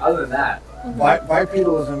 Like other than that,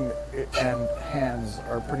 Bipedalism and hands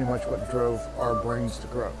are pretty much what drove our brains to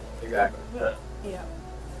grow. exactly. Yeah.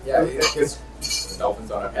 Yeah, because dolphins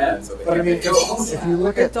don't have hands, so they But I can't mean, make ghosts. if you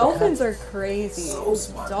look The at dolphins are crazy. So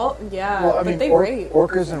smart. Yeah, well, I but mean, they rape.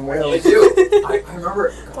 orcas and They whales. do. I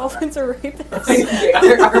remember. Dolphins are rapists.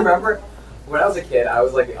 I remember when I was a kid. I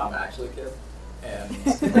was like, I'm actually a kid, and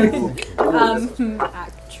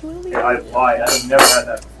Actually. Yeah, I lied. I've never had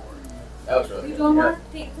that that was really You good. don't Yeah. want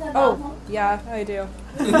to take the Oh, yeah, I do.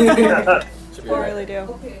 before. Should be I alright. really do.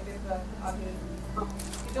 Okay, there's a- okay.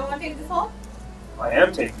 You don't want to take this home? I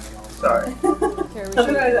am taking it. Sorry. Here,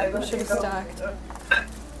 we should have stacked.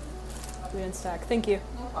 We didn't stack. Thank you.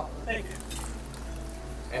 Thank you.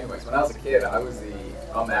 Anyways, when I was a kid, I was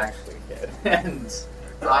the actually kid, and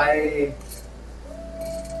I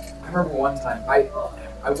remember one time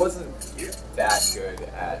I wasn't that good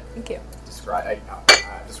at Thank you.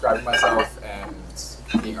 describing myself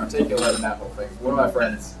and being articulate and that whole thing. One of my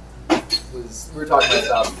friends we were talking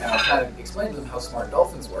about stuff, and I was kind of explaining to them how smart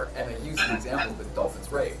dolphins work, and I used the example of the dolphin's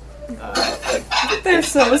ray. They're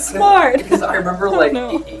so smart. Because I remember, like,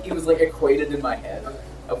 no. it was like equated in my head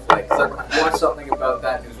of like, cause I watched something about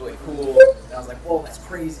that and it was really cool, and I was like, whoa, that's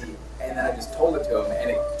crazy. And then I just told it to him, and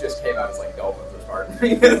it just came out as like dolphins were smart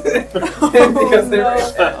because they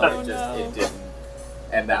were, no. it didn't.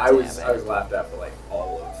 And I was laughed at for like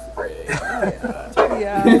all of grade 8.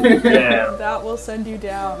 Yeah. Yeah. That will send you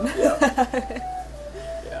down.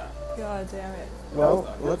 Yeah. God damn it.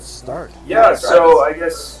 Well, let's start. Yeah, so I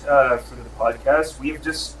guess for the podcast, we've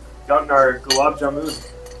just gotten our gulab jamun.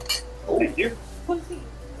 Oh. Thank you. Kulfi.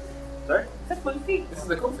 Sorry? That's kulfi. This is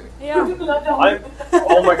the cool thing. Yeah.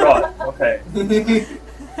 Oh my god. Okay.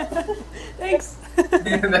 Thanks.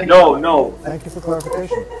 No. Thank you for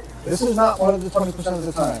clarification. This is not one of the 20% of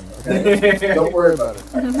the time, okay? Don't worry about it.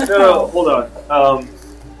 No, hold on.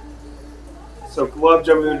 So gulab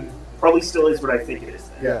jamun probably still is what I think it is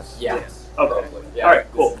then. Yes. Yeah. Yes. Okay. Probably. Yeah, All right,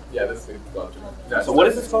 cool. This is the gulab jamun. So what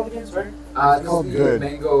is this called again? Sorry? This called is the good.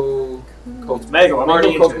 mango coconut. Mango. I'm already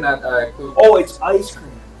into it. coconut. Oh, it's ice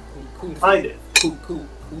cream. Kind of. Goofy.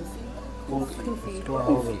 It's going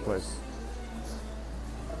all over the place.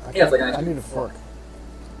 Yeah, it's like an ice I cream. need a fork.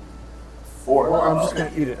 Four. Or I'm just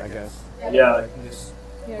going to eat it, I guess. Yeah, you can just.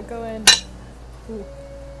 Yeah, go in. Ooh.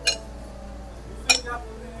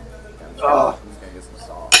 Oh. I'm just gonna get some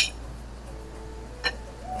sauce.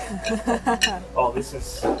 Oh, this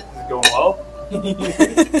is going well.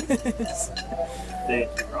 Thank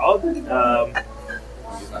you, Rob. Use my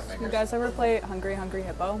You fingers. guys ever play Hungry Hungry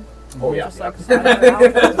Hippo? Oh yeah. Just yeah. like slide it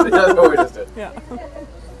around? That's what we just did. Yeah.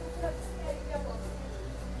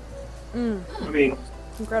 I mean,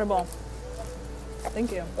 Incredible.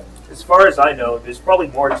 Thank you. as far as I know, there's probably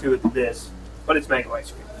more to it than this, but it's mango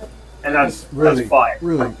ice cream, and that's fire.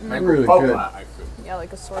 Really good. Coconut ice cream. Yeah,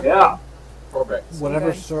 like a sorbet. Yeah. Perfect. Whatever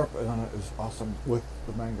Okay. syrup is on it is awesome with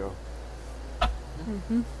the mango.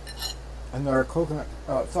 Mm-hmm. And there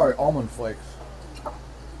are almond flakes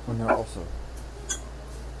in there also.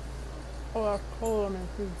 Oh, that's cool. I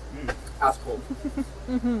mean, That's cool.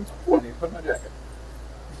 mm-hmm. Oh, I need to put in my jacket.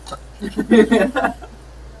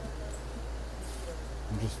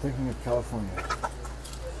 I'm just thinking of California.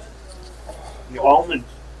 The almond,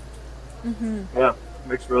 Mm-hmm. yeah,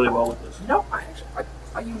 mixed really well with this. No,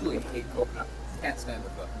 I usually hate coconut. Can't stand the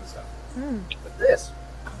stuff. Mm. But this,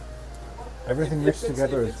 Everything mixed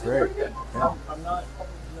together is it's great. pretty good. Yeah. No, I'm not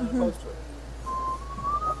opposed to it.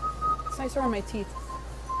 It's nice around my teeth.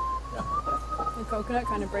 Yeah. The coconut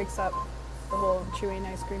kind of breaks up the whole chewing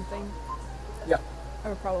ice cream thing. Yeah. I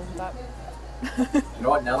have a problem with that. You know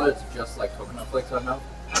what? Now that it's just like coconut flakes in my mouth,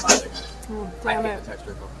 I'm not taking it. Oh, I damn hate it. the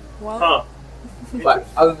texture of coconut. Well, Huh. But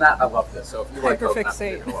other than that, I love this. So if you like coconut,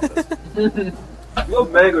 Hyperfixate. you're gonna love this. If you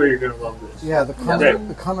love mango, you're gonna love this. Yeah, the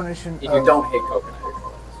Okay. combination If you of don't hate coconut, you're gonna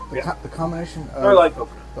love this. the combination I of like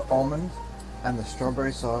coconut. the almond and the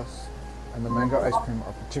strawberry sauce and the mango ice cream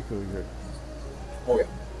are particularly good. Oh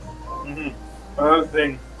yeah. Another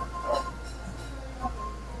thing.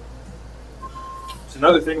 It's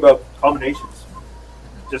another thing about combinations.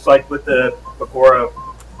 Just like with the Pakora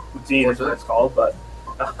poutine is what it's called, but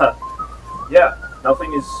yeah,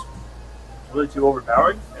 nothing is really too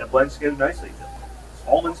overpowering, and it blends together nicely. It's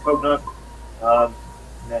almonds, coconut, and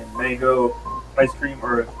then mango ice cream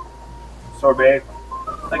or sorbet,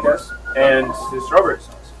 I guess, and the strawberry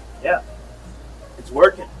sauce. Yeah, it's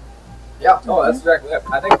working. Yeah. Oh, that's exactly it.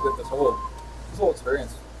 I think with this whole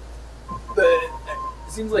experience, it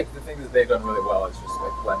seems like the thing that they've done really well is just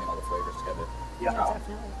like blending all the flavors together. yeah, Yeah.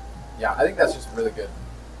 definitely. Yeah, I think that's just really good.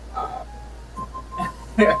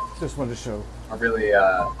 Just wanted to show. A really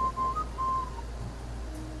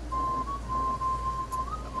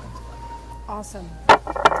Awesome.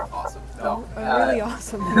 awesome. No, Really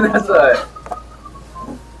awesome. that's a.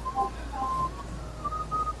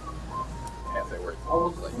 Can't say words.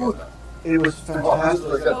 Like, Look, it was fantastic.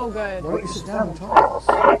 So good. Why don't you sit down and talk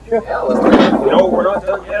to us? Yeah, let's do it. No, we're not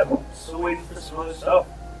done yet. Still waiting for some other stuff.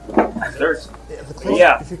 Desserts.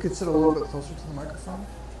 Yeah. If you could sit a little bit closer to the microphone.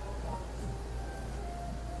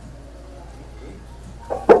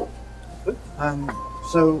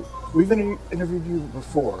 So we've interviewed you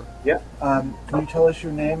before. Yeah. Can you tell us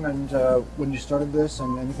your name and when you started this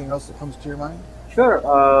and anything else that comes to your mind?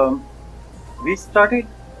 Sure. We started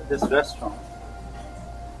this restaurant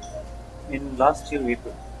in last year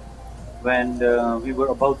April when we were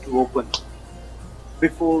about to open.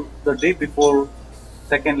 Before the day before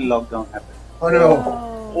second lockdown happened. Oh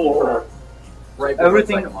no. Or Right before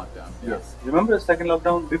Everything- the second lockdown. Yeah. Yes. Remember the second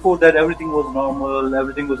lockdown? Before that, everything was normal.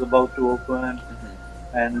 Everything was about to open.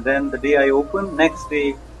 And then the day I opened, next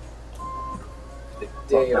day, The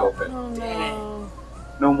day it opened. Oh no.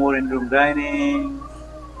 no more in-room dining.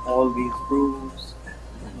 All these proofs.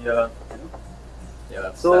 yeah, Yeah,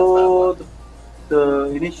 that's So the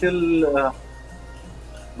initial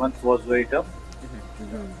month was very tough.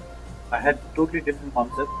 I had totally different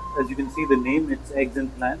concept. As you can see, the name it's eggs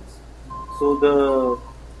and plants. So the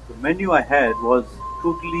menu I had was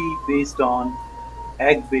totally based on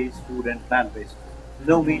egg-based food and plant-based food.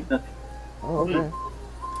 No meat, nothing. Oh, okay.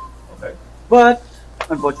 okay. But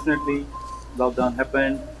unfortunately, lockdown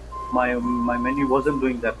happened. My menu wasn't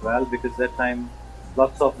doing that well because that time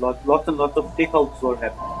lots and lots of takeouts were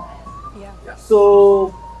happening. Yeah.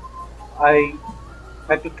 So I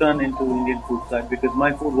had to turn into Indian food side because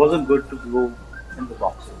my food wasn't good to go in the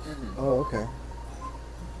boxes. Oh, okay.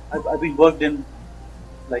 I've been worked in,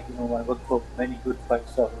 like, I worked for many good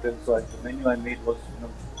 5-star hotels, so the menu I made was,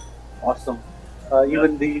 awesome.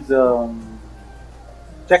 Even these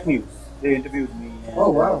Tech News, they interviewed me. And, Oh,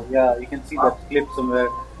 wow. Yeah, you can see that clip somewhere.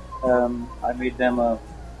 I made them a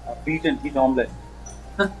beet and heat omelette.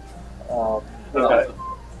 Okay.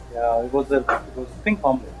 Yeah, it was a pink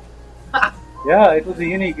omelette. Yeah, it was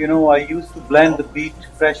unique. I used to blend the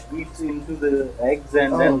fresh beets into the eggs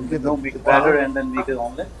and Oh, then get the- make a batter and then make an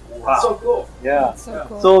omelette. Wow. So cool. Yeah. So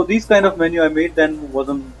cool. So these kind of menu I made then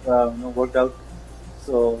wasn't worked out.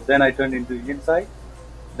 So then I turned into Indian side.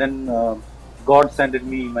 Then God sent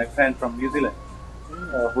me my friend from New Zealand,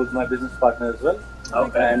 who's my business partner as well,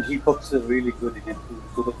 Okay. and he cooks a really good Indian food.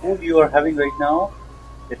 So the food you are having right now,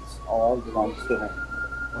 it's all belongs to him.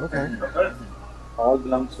 Okay. Okay. All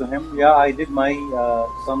belongs to him. Yeah, I did my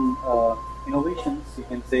some innovations. You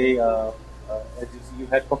can say, as you see, you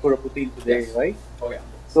had pakora poutine today, Yes. right? Oh yeah.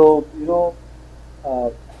 So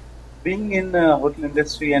being in hotel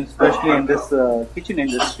industry and especially in this kitchen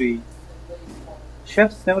industry,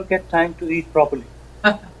 chefs never get time to eat properly.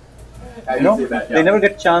 I did see that. Yeah. They never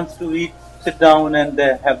get chance to eat, sit down and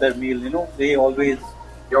have their meal. They always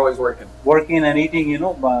You're always working. working and eating.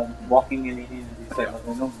 Walking and eating and these type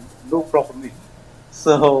of, no proper meal.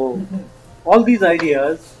 So all these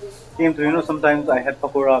ideas came to, sometimes I had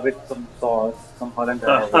pakora with some sauce, some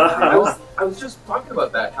Hollandaise. I was just talking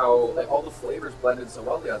about that, how like all the flavors blended so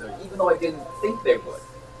well together, even though I didn't think they would.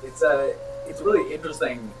 It's really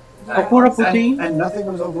interesting. Pakora poutine. And nothing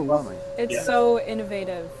was overwhelming. It's Yeah. so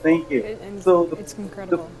innovative. Thank you. And So it's the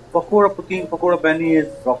incredible. pakora poutine, pakora bani is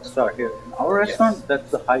rock star here. In our restaurant, that's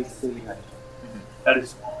the high ceiling item. That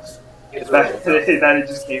is awesome. It's That, really that it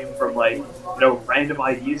just came from random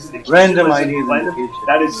ideas. In the kitchen. Random Was it ideas in the random? kitchen.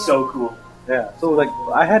 That is so cool. Yeah. So like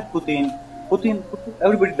I had poutine,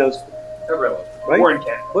 everybody does, everybody loves it. right? Warren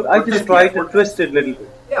can. But I just tried to twist it a little bit,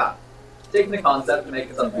 Yeah. Taking the concept and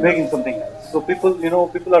making something. making something else. So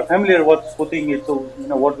people are familiar what's putting it. So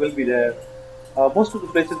what will be there. Most of the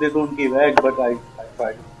places they don't give egg, but I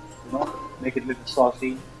try to make it a little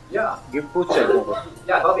saucy. Yeah. Give poached egg over.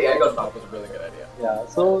 Yeah, I thought the egg on top was a really good idea. Yeah.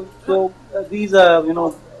 So these are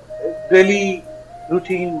really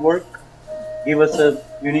routine work give us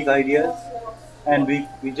unique ideas, and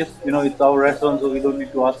we just it's our restaurant, so we don't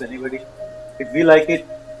need to ask anybody. If we like it,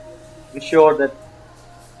 we're sure that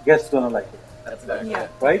guests gonna like it, That's exactly Yeah. it.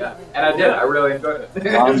 right? Yeah. And I did. I really enjoyed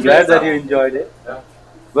it. I'm glad that you enjoyed it. Yeah.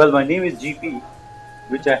 Well, my name is GP,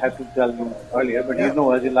 which I have to tell you earlier, but Yeah.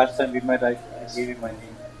 as the last time we met, I gave you my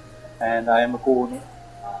name, and I am a co-owner.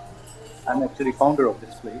 I'm actually founder of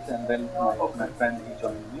this place, and then my friend he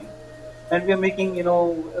joined me, and we are making.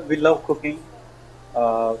 We love cooking.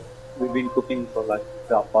 We've been cooking for like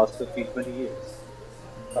the past 15-20 years.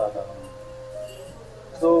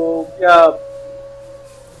 So yeah,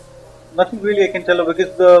 nothing really I can tell you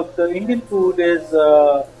because the Indian food is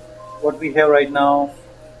what we have right now.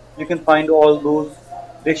 You can find all those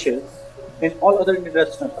dishes in all other Indian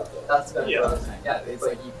restaurants. That's what Yeah. I was saying. Yeah, it's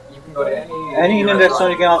like you can go to any Any Indian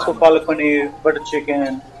restaurant, you can ask for palak paneer, butter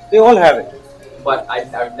chicken. They all have it. But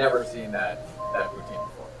I've never seen that routine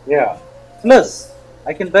before. Yeah. Plus,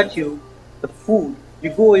 I can bet you the food.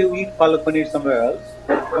 You eat palak paneer somewhere else.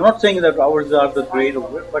 I'm not saying that ours are the great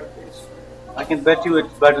over it, but I can bet you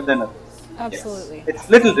it's better than others. Absolutely. It's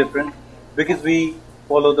little different because we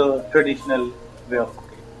follow the traditional way of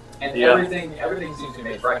cooking. And Yeah. everything seems to be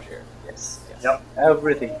made fresh here. Yes. Yep.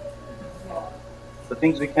 Everything. The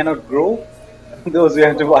things we cannot grow, Those we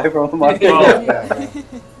have to buy from the market. Oh. Yeah.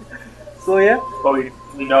 So yeah, But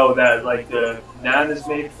we know that like the naan is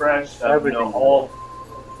made fresh. You Everything. know, all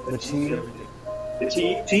The tea. everything. The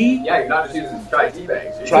tea. tea. Yeah, you're not just using chai tea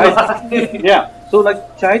bags. Chai. Yeah. So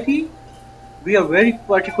like chai tea, we are very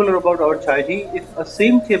particular about our chai tea. If a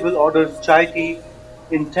same table orders chai tea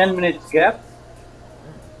in 10 minutes gap,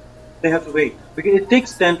 they have to wait because it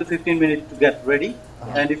takes 10 to 15 minutes to get ready.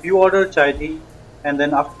 And if you order chai tea and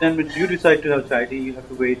then after 10 minutes you decide to have chai tea, you have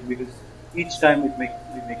to wait because each time we make it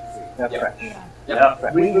Yeah. fresh. Yeah.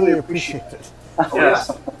 Yeah. We really appreciate it. Yes.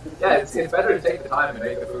 Yeah, it's better to take the time and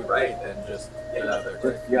make the food right than just get it out there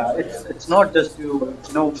quick. Yeah, it's not just you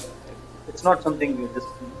know, it's not something you just.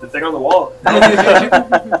 The thing on the wall.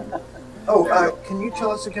 Oh, can you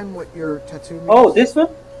tell us again what your tattoo means? Oh, this one.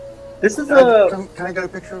 This is a Can I get a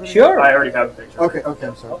picture of it? sure. I already have a picture. Okay,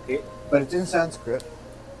 I'm sorry. Okay. But it's in Sanskrit,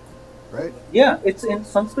 right? Yeah, it's in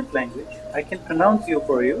Sanskrit language. I can pronounce you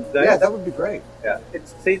for you, guys. Yeah, that would be great. Yeah, it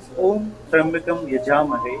says Om Trambakam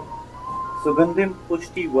Yajamahe Sugandhim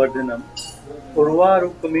Pushti Vardhanam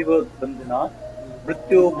Urvarukamiva Bandhanat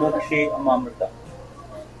Mrityo Mokshe Amamrita.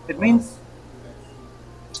 It means,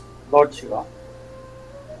 Lord Shiva,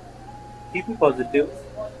 keep me positive,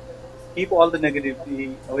 keep all the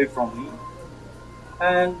negativity away from me,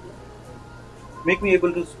 and make me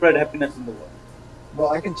able to spread happiness in the world. Well,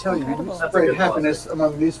 I can tell you, you Incredible. That's a spread good happiness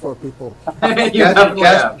among these four people. You have-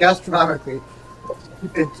 yeah. Gastronomically,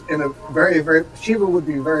 it's in a very, very. Shiva would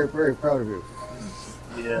be very, very proud of you.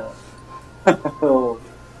 Yeah. So,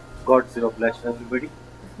 God save bless everybody.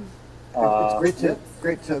 It's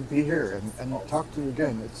great to be here and talk to you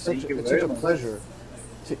again. It's such Thank you it's very such a much. pleasure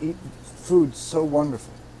to eat food so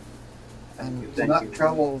wonderful, and to Thank not you.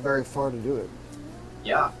 travel very far to do it.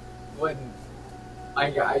 Yeah. When I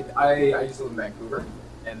used to live in Vancouver,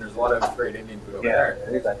 and there's a lot of great Indian food over Yeah,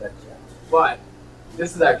 there. I got that. But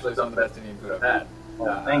this is actually some of the best Indian food I've had.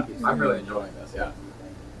 Oh, thank you. I'm really enjoying this. Yeah.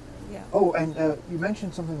 Yeah. Oh, and you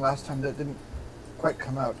mentioned something last time that didn't quite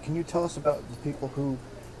come out. Can you tell us about the people who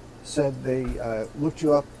said they looked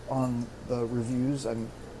you up on the reviews and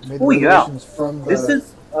made the Oh, yeah. reservations from the... This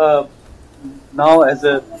is now as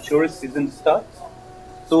a tourist season starts.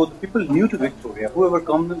 So the people new to Victoria, whoever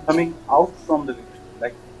coming out from the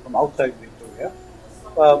like from outside Victoria,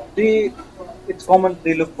 it's common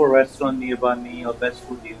they look for restaurant nearby me or best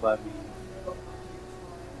food nearby me.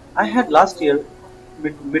 I had last year,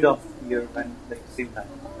 mid of year and like same time.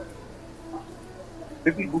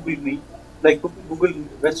 People Googled me, like Google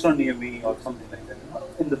restaurant near me or something like that.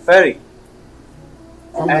 In the ferry.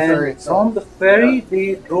 From the And ferry itself. from the ferry,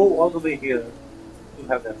 they drove all the way here to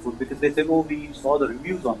have that food because they said, "Oh, we saw the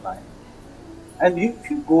reviews online." And if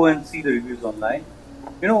you go and see the reviews online,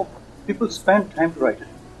 you know, people spend time to write it.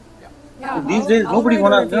 Yeah. These I'll- days, I'll nobody write a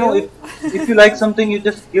wanna know review. if you like something, you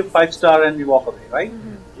just give 5-star and you walk away, right?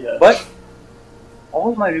 Yeah. But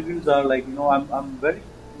all my reviews are like, I'm very,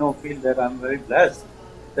 feel that I'm very blessed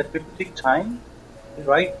that people take time to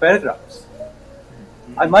write paragraphs.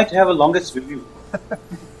 I might have a longest review.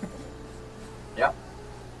 Yeah.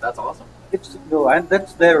 That's awesome. It's and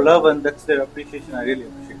that's their love and that's their appreciation. I really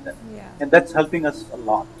appreciate that, Yeah. and that's helping us a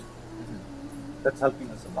lot. That's helping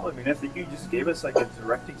us a Well, lot. I mean, I think you just gave us like a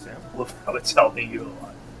direct example of how it's helping you a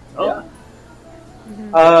lot. Oh,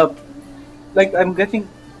 Yeah. Like I'm getting,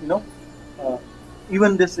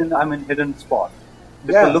 even this I'm in hidden spot.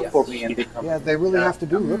 People Yeah. look Yes. for me and they come. Yeah, they really Yeah. have to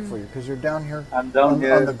do look for you because you're down here I'm down on,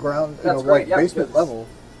 here. on the ground, That's right, yeah, basement because- level.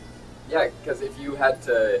 Yeah, because if you had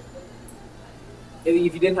to,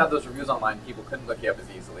 if you didn't have those reviews online, people couldn't look you up as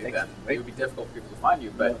easily. Then Right. it would be difficult for people to find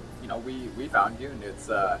you. But we found you, and it's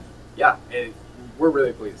we're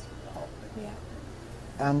really pleased. Yeah.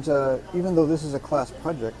 And even though this is a class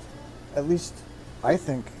project, at least I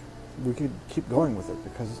think we could keep going with it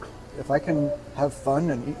because if I can have fun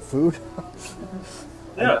and eat food,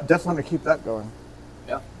 Yeah. I definitely want to keep that going.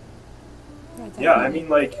 Yeah, I definitely. mean,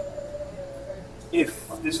 like, if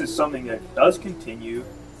this is something that does continue,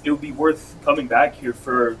 it would be worth coming back here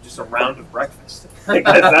for just a round of breakfast.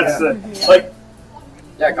 Because that's like,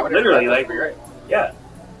 Yeah, coming Literally, here, like- that'd be great. yeah.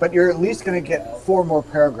 But you're at least going to get 4 more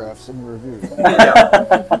paragraphs in the review.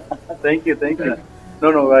 Thank you.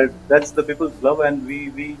 No, that's the people's love, and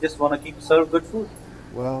we just want to keep serve good food.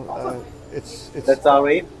 Well, it's That's our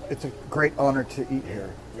aim. it's a great honor to eat here.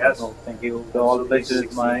 Yes. So thank you. All the pleasure is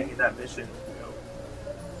Succeeding mine. in that mission.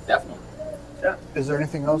 Definitely. Is there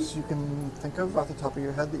anything else you can think of off the top of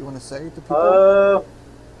your head that you want to say to people?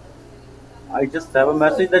 I just have a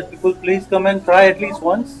message that people please come and try at least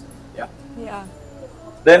once. Yeah.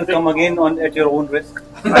 then come again on at your own risk.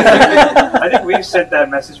 I think we've sent that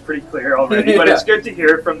message pretty clear already, but it's good to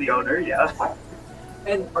hear it from the owner. Yeah.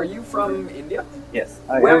 And are you from India? Yes.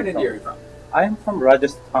 Where in India are you from? I am from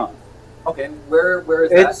Rajasthan. Okay, and where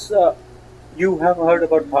is It's you have heard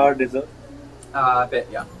about Thar Desert? that? A bit,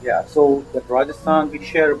 yeah. Yeah. So that Rajasthan, we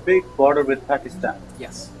share a big border with Pakistan.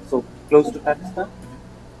 Yes. So close to Pakistan.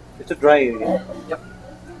 It's a dry area. Yep.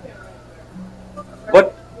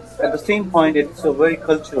 But at the same point, it's a very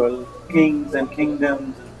cultural. Kings and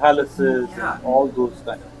kingdoms and palaces Yeah. and all those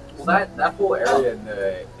kind of. Well, that whole area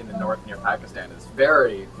in the north near Pakistan is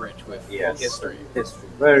very rich with history. History,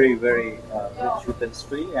 very rich with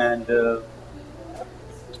history, and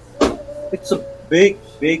it's a big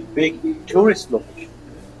tourist location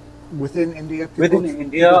Within India, within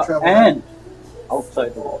India people travel and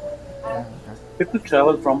outside the world. Yeah, okay. People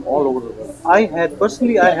travel from all over the world. I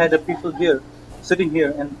had a people here, sitting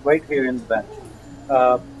here and right here in the bench.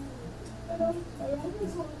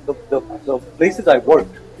 The places I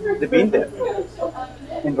worked, they've been there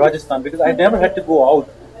in Rajasthan because I never had to go out.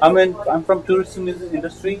 I'm from tourism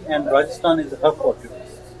industry, and Rajasthan is a hub for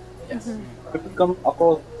tourists. Yes.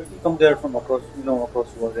 People come there from across the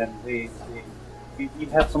world, and we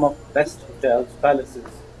have some of the best hotels, palaces,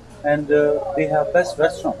 and they have best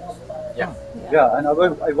restaurants. Yeah. Yeah, and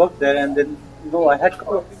I worked there, and then I had a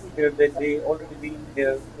couple of people here that they already been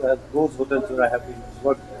here. Those hotels where I have been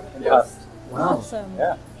worked in the past. Wow. Awesome.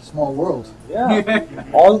 Yeah, Small world. yeah.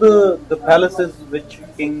 All the palaces which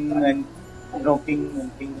king and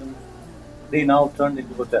kingdom, they now turned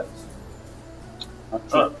into hotels. Not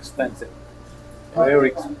cheap, expensive, very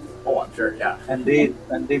expensive, Oh, I'm sure. Yeah. and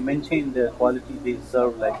they maintain the quality. They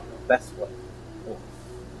serve like best work,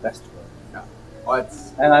 best work. Yeah. Well,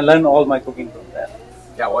 it's And I learned all my cooking from that.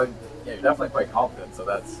 Well, you're definitely quite confident, so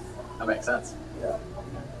that makes sense. Yeah.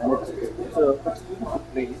 And it's a beautiful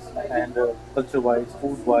place, and culture-wise,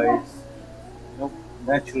 food-wise,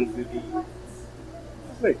 natural beauty.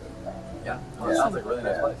 Very good. Yeah. It sounds like a really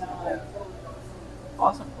nice place. Yeah.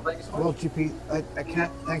 Awesome. Well, thank you so much. Well, GP, I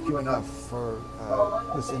can't thank you enough for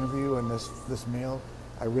this interview and this meal.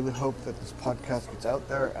 I really hope that this podcast gets out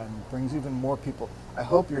there and brings even more people. I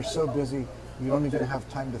hope you're so busy you don't even have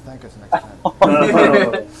time to thank us next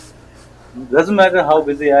time. Doesn't matter how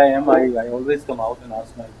busy I am, I always come out and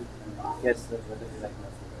ask my guests whether they like my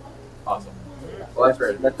food. Awesome. Well, that's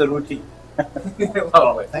great. That's the routine.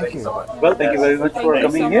 Well, Thank you. so much. Well, thank you very much Thank for you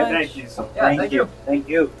coming so here. much. Thank you so much. Yeah, thank you. Thank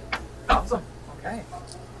you. Awesome. Okay.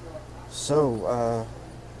 So,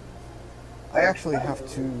 I actually have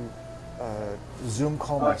to Zoom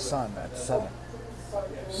call my son at 7.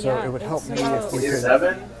 So Yeah, it would help it's me if about- we Is could.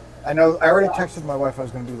 7? I know. I already texted my wife I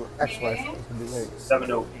was going to be ex-wife. I was going to be late.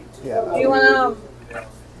 7:08. Yeah. Do you wanna back?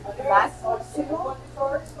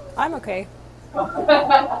 I'm okay.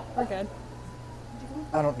 We're good.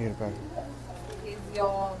 I don't need a bag. Is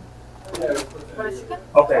your butter chicken?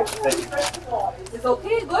 Okay, thank you. It's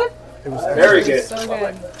okay, good? It was Very good. So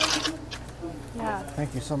good. Yeah.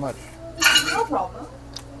 Thank you so much. No problem.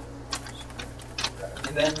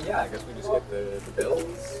 And then, I guess we just get the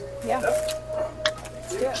bills. Yeah.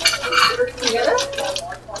 Together?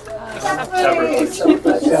 Separate.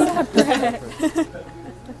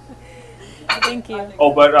 Thank you.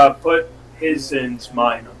 Oh, but put his and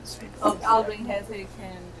mine on the same. Okay, I'll bring her so you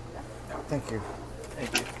can do that. Thank you.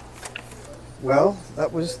 Thank you. Well,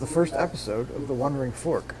 that was the first episode of The Wandering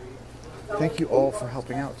Fork. Thank you all for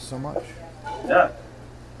helping out so much. Yeah.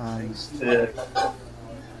 Um,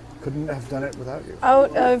 couldn't have done it without you.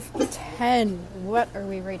 Out of 10, what are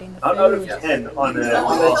we rating the Out of food? 10 on the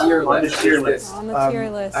tier on the list. tier list. On the tier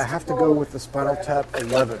list. I have to go with the Spinal Tap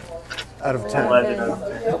 11 out of 10. 11 out of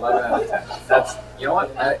 10. 11 out of 10. That's, you know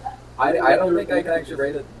what? I don't think I can actually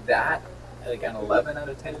rate it that like an 11 out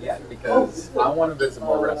of 10 yet because I want to visit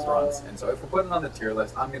more restaurants, and so if we're putting it on the tier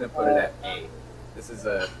list, I'm going to put it at A. This is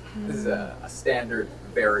a standard,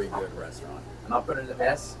 very good restaurant. I'm not putting it at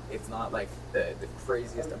S. It's not like the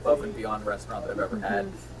craziest above and beyond restaurant that I've ever had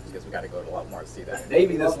because we got to go to a lot more to see that.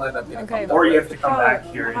 Maybe this will end up being Okay. a Or you have to come back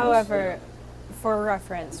here. However, for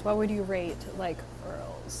reference, what would you rate like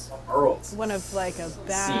Earl's? Earl's. One of like a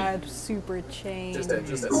bad super chain. Just a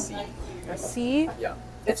C. A C? Yeah.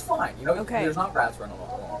 It's fine. You know, Okay. there's not rats running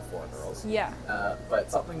along for Earl's. Yeah.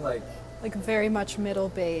 But something like Like very much middle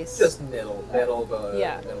base. just middle the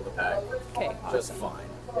Yeah. middle of the pack. Okay. Just fine.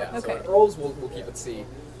 Yeah. Okay. So Earl's we'll keep it C.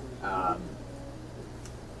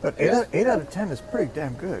 But 8 out of 10 is pretty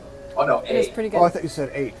damn good. Oh no, It is A. pretty good. Oh, I thought you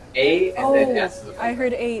said 8. A and Oh, then S is a I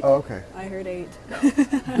heard 8. Oh, okay. I heard 8.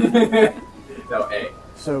 No, A.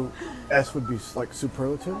 So S would be like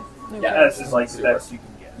superlative? Okay. Yeah, S is like the best you can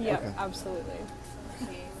get. Yeah, Okay. absolutely.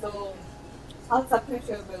 Okay, so I'll submit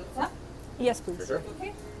your bills, huh? Yes, please. Sure.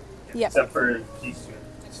 Okay? Yep. Except for these two.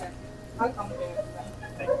 Okay. I'll come there.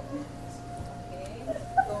 Thank you. Okay,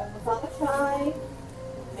 so masala chai,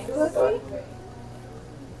 mango lassi.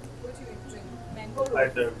 What do you drink? Mango I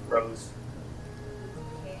have the rose.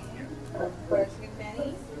 Okay. Butter chicken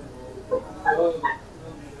patty.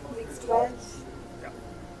 Mixed veg.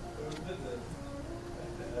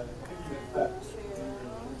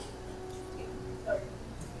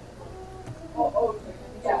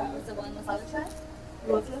 Yeah, what's the one masala chai?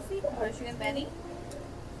 Rose lassi, butter chicken patty.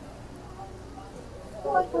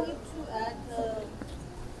 Oh, I forgot to add the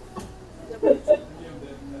butter chicken.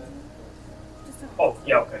 Just a Oh,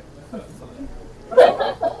 yeah, okay.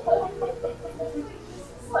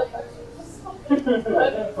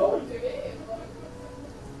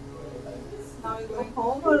 Now you're going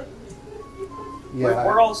home or? Yeah.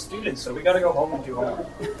 We're all students, so we gotta go home and do homework.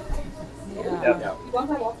 Yeah. Yeah. You don't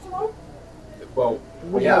have off tomorrow? Well,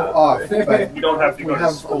 We yeah. have off, but You don't have to we go to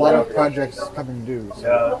have a school. lot of projects coming due.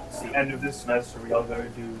 So. It's the end of this semester. We all gotta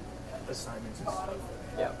do assignments and stuff.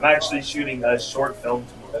 Yeah. I'm actually shooting a short film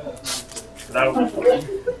tomorrow. So that'll be fun.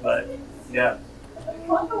 But, yeah.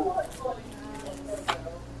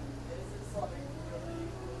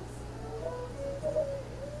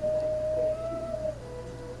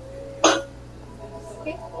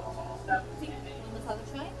 Okay. See, masala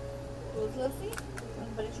chai, rose lassi,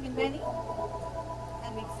 butter chicken patty,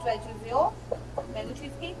 and mixed veg is your mango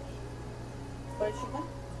cheesecake, butter chicken.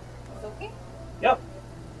 It's okay? Yep.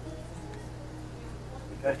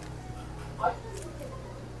 Okay.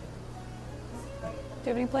 Do you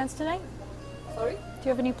have any plans tonight? Sorry? Do you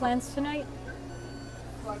have any plans tonight?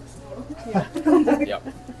 What Yep.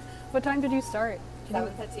 What time did you start?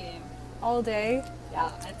 7:30 a.m. All day? Yeah,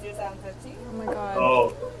 until 7:30. Oh my god.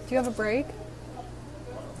 Oh, Do you have a break?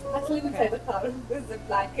 Actually, inside the car, there's a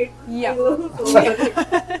blanket. Yeah.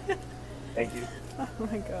 thank you. Oh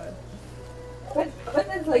my god. when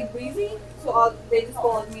it's like breezy, so they just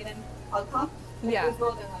call me and I'll come. If Yeah. it's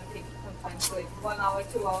not, then I'll take sometimes like 1 hour,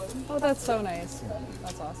 2 hours. Oh, that's so nice.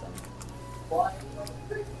 That's awesome.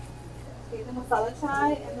 Okay, the masala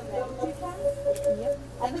chai and the mango chicken. Yep.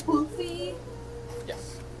 And the kulfi.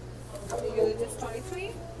 Yes. You're just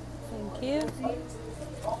 23. Thank you.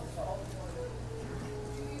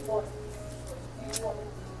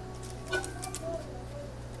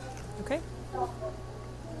 Okay.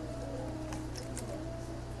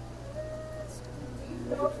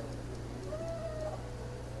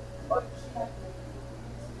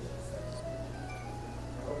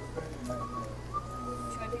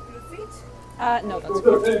 Do you want to take your seat? No, that's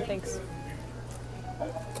good. Thanks.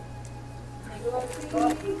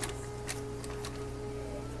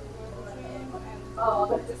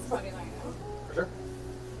 Oh, just 29 now. For sure.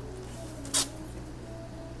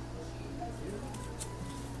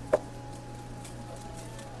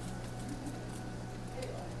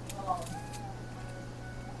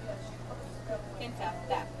 Can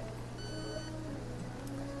tap.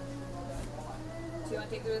 Do you want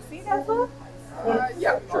to take the receipt as well?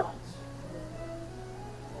 Yeah, sure.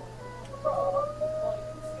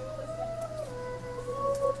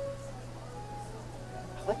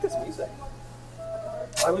 I like this music.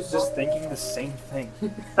 I was just thinking the same thing.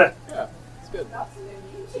 Yeah, it's good. I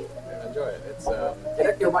enjoy it. It's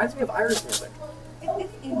it reminds me of Irish music.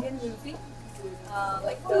 It's Indian music,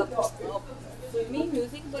 like the filmy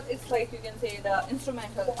music, but it's like you can say the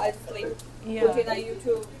instrumental. I just like Yeah. put in a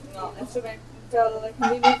YouTube instrumental like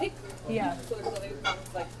Hindi music. Yeah. So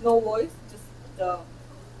it's like no voice, just the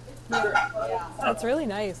yeah. That's really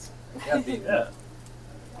nice. Yeah, Yeah.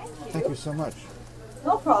 Thank you so much.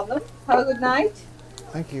 No problem. Have a good night.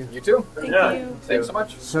 Thank you. You too. Thank Yeah. you. Thanks so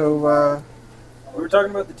much. So, We were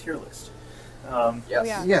talking about the tier list. Yes. Oh,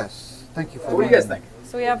 yeah. yes, thank you for So what do you guys that. think?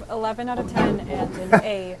 So we have 11 out of 10 and an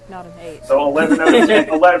A, not an 8. So 11 out of 10,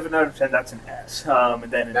 11 out of 10, that's an S. And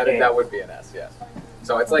then an That, A. that would be an S, yes.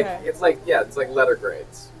 So it's like Okay. it's like letter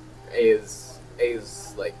grades. A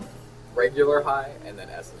is like regular high, and then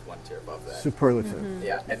S is one tier above that. Superlative.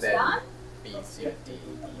 Yeah, and then B, C, D, E,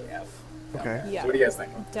 F. Okay. Yeah. So what do you guys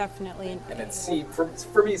think? Definitely an And A. then C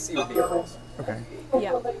for me, C would be a raise. Okay.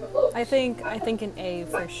 Yeah. I think an A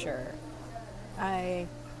for sure. I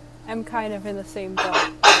am kind of in the same boat.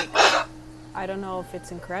 Like, I don't know if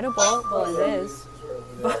it's incredible. Well, it is.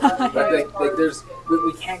 But like there's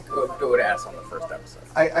we can't go to S on the first episode.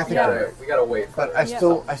 I think Yeah. you're right. We gotta wait. For But it. I Yeah.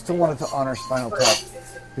 still wanted to honor Spinal Tap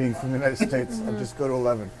being from the United States and just go to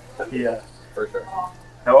 11. Yeah. For sure.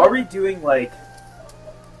 Now, are we doing like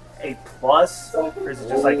A plus, or is it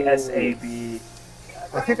just like S, A, B?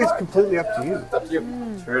 I think it's completely up to you. It's up to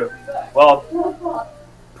you. True. Well,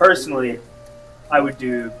 personally, I would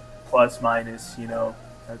do plus minus. You know,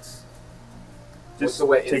 that's just So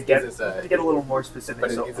wait, to is get this a- to get a little more specific.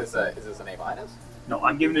 But So, is this an A minus? no,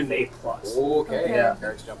 I'm giving it an A plus. Okay. Yeah.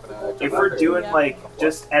 Eric's jumping. If we're doing like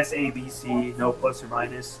just SABC, no plus or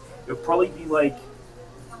minus, it would probably be like,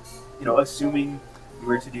 you know, assuming we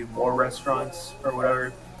were to do more restaurants or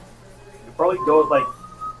whatever, you'd probably go with like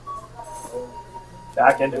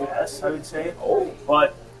back end of S, I would say. Oh.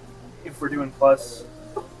 But if we're doing plus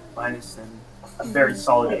minus, then a very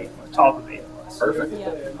solid A, top of A plus. Perfect.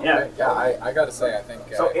 Yeah. Yeah. Okay, yeah, I gotta say, I think.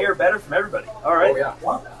 So A or better from everybody. All right.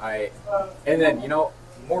 Oh yeah. And then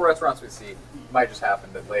more restaurants we see might just happen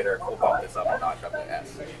that later we'll bump this up a notch up to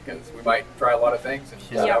S because we might try a lot of things and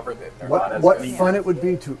discover that they're not as What good. fun it would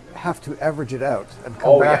be to have to average it out and come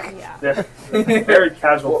Oh, back. Yeah. Very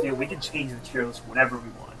casual feel. We can change the tier list whenever we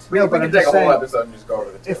want. We No, can but I'm take just a whole saying, episode and just go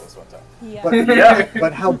over the tier if- list one time. Yeah. But, Yeah.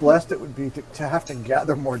 but how blessed it would be to have to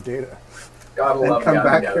gather more data. Gotta And love come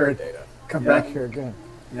gathering back here. data. Come Yeah. back here again.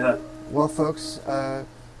 Yeah. Well, folks, I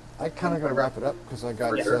kind of got to wrap it up because I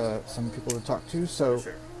got For sure. some people to talk to. So,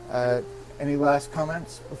 For sure. any last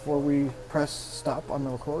comments before we press stop on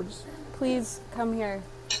the records? Please come here.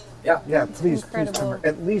 Yeah. Yeah, please come Incredible. here.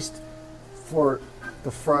 At least for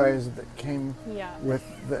the fries that came Yeah. with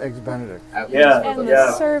the eggs Benedict. At Yeah. least. And the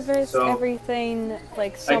Yeah. service, So, everything,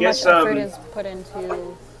 like so I guess, much effort is put into the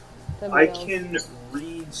meals. I can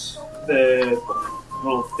read the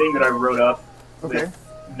little thing that I wrote up Okay. with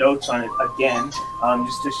notes on it again,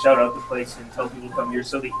 just to shout out the place and tell people to come here.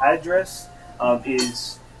 So the address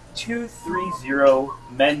is 230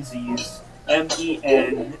 Menzies, Menzies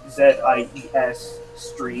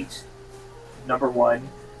Street, number 1,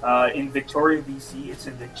 in Victoria, BC. It's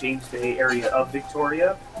in the James Bay area of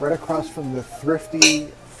Victoria. Right across from the Thrifty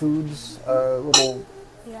Foods little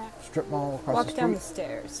Yeah. strip mall across Walk the down street. the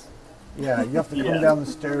stairs. Yeah, you have to come Yeah. down the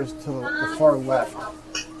stairs to the far left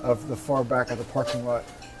of the far back of the parking lot.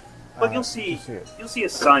 But you'll see, to it. you'll see a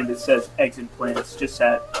sign that says eggs and plants just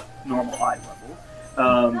at normal eye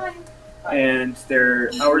level. And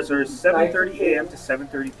their hours are 7:30 a.m. to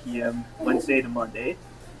 7:30 p.m. Wednesday to Monday.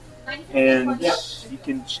 And you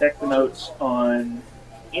can check them out on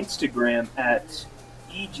Instagram at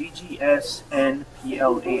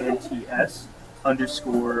EGGSNPLANTS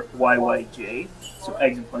 _YYJ. So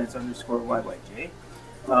eggs and plants _YYJ.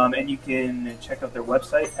 And you can check out their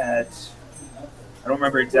website at, I don't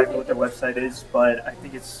remember exactly what their website is, but I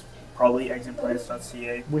think it's probably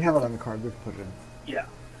eggsandplants.ca. We have it on the card. We've put it in. Yeah.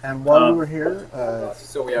 And while we were here,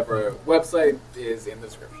 So we have our website is in the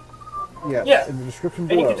description. Yeah. in the description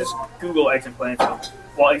And you below. can just Google eggs and plants.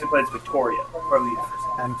 Well, eggs and plants Victoria. Probably the first.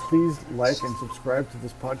 And please like and subscribe to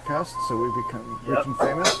this podcast so we become rich Yep. and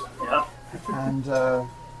famous. Yeah. And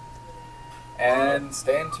And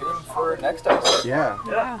stay in tune for next episode. yeah,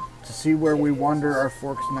 Yeah. to see where we wander our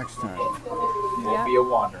forks next time. We'll Yeah. be a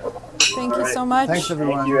wanderer. Thank you Alright. so much. Thanks,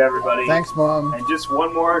 everyone. Thank you, everybody. Thanks, Mom. And just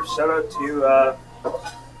one more shout out to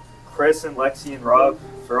Chris and Lexi and Rob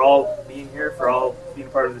for all being here, for all being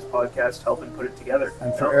a part of this podcast, helping put it together.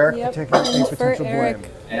 And for You know? Eric Yep. for taking any And for potential Eric.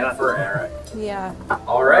 blame. And Yeah. for Eric. Yeah.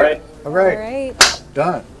 All right. All right, All right.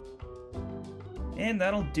 done. And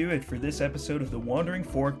that'll do it for this episode of the Wandering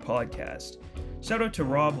Fork podcast. Shout out to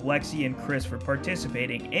Rob, Lexi, and Chris for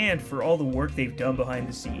participating and for all the work they've done behind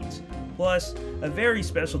the scenes. Plus, a very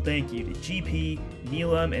special thank you to GP,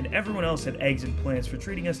 Neelam, and everyone else at Eggs and Plants for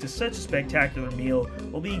treating us to such a spectacular meal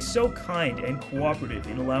while being so kind and cooperative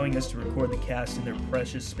in allowing us to record the cast in their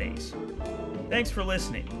precious space. Thanks for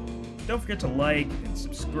listening. Don't forget to like and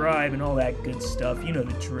subscribe and all that good stuff, you know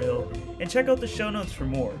the drill. And check out the show notes for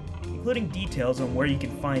more, including details on where you can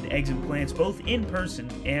find Eggs and Plants both in person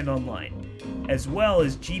and online, as well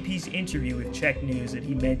as GP's interview with Czech News that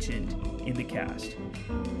he mentioned in the cast.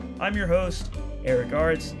 I'm your host, Eric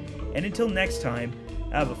Arts, and until next time,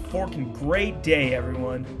 have a forking great day,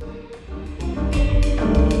 everyone.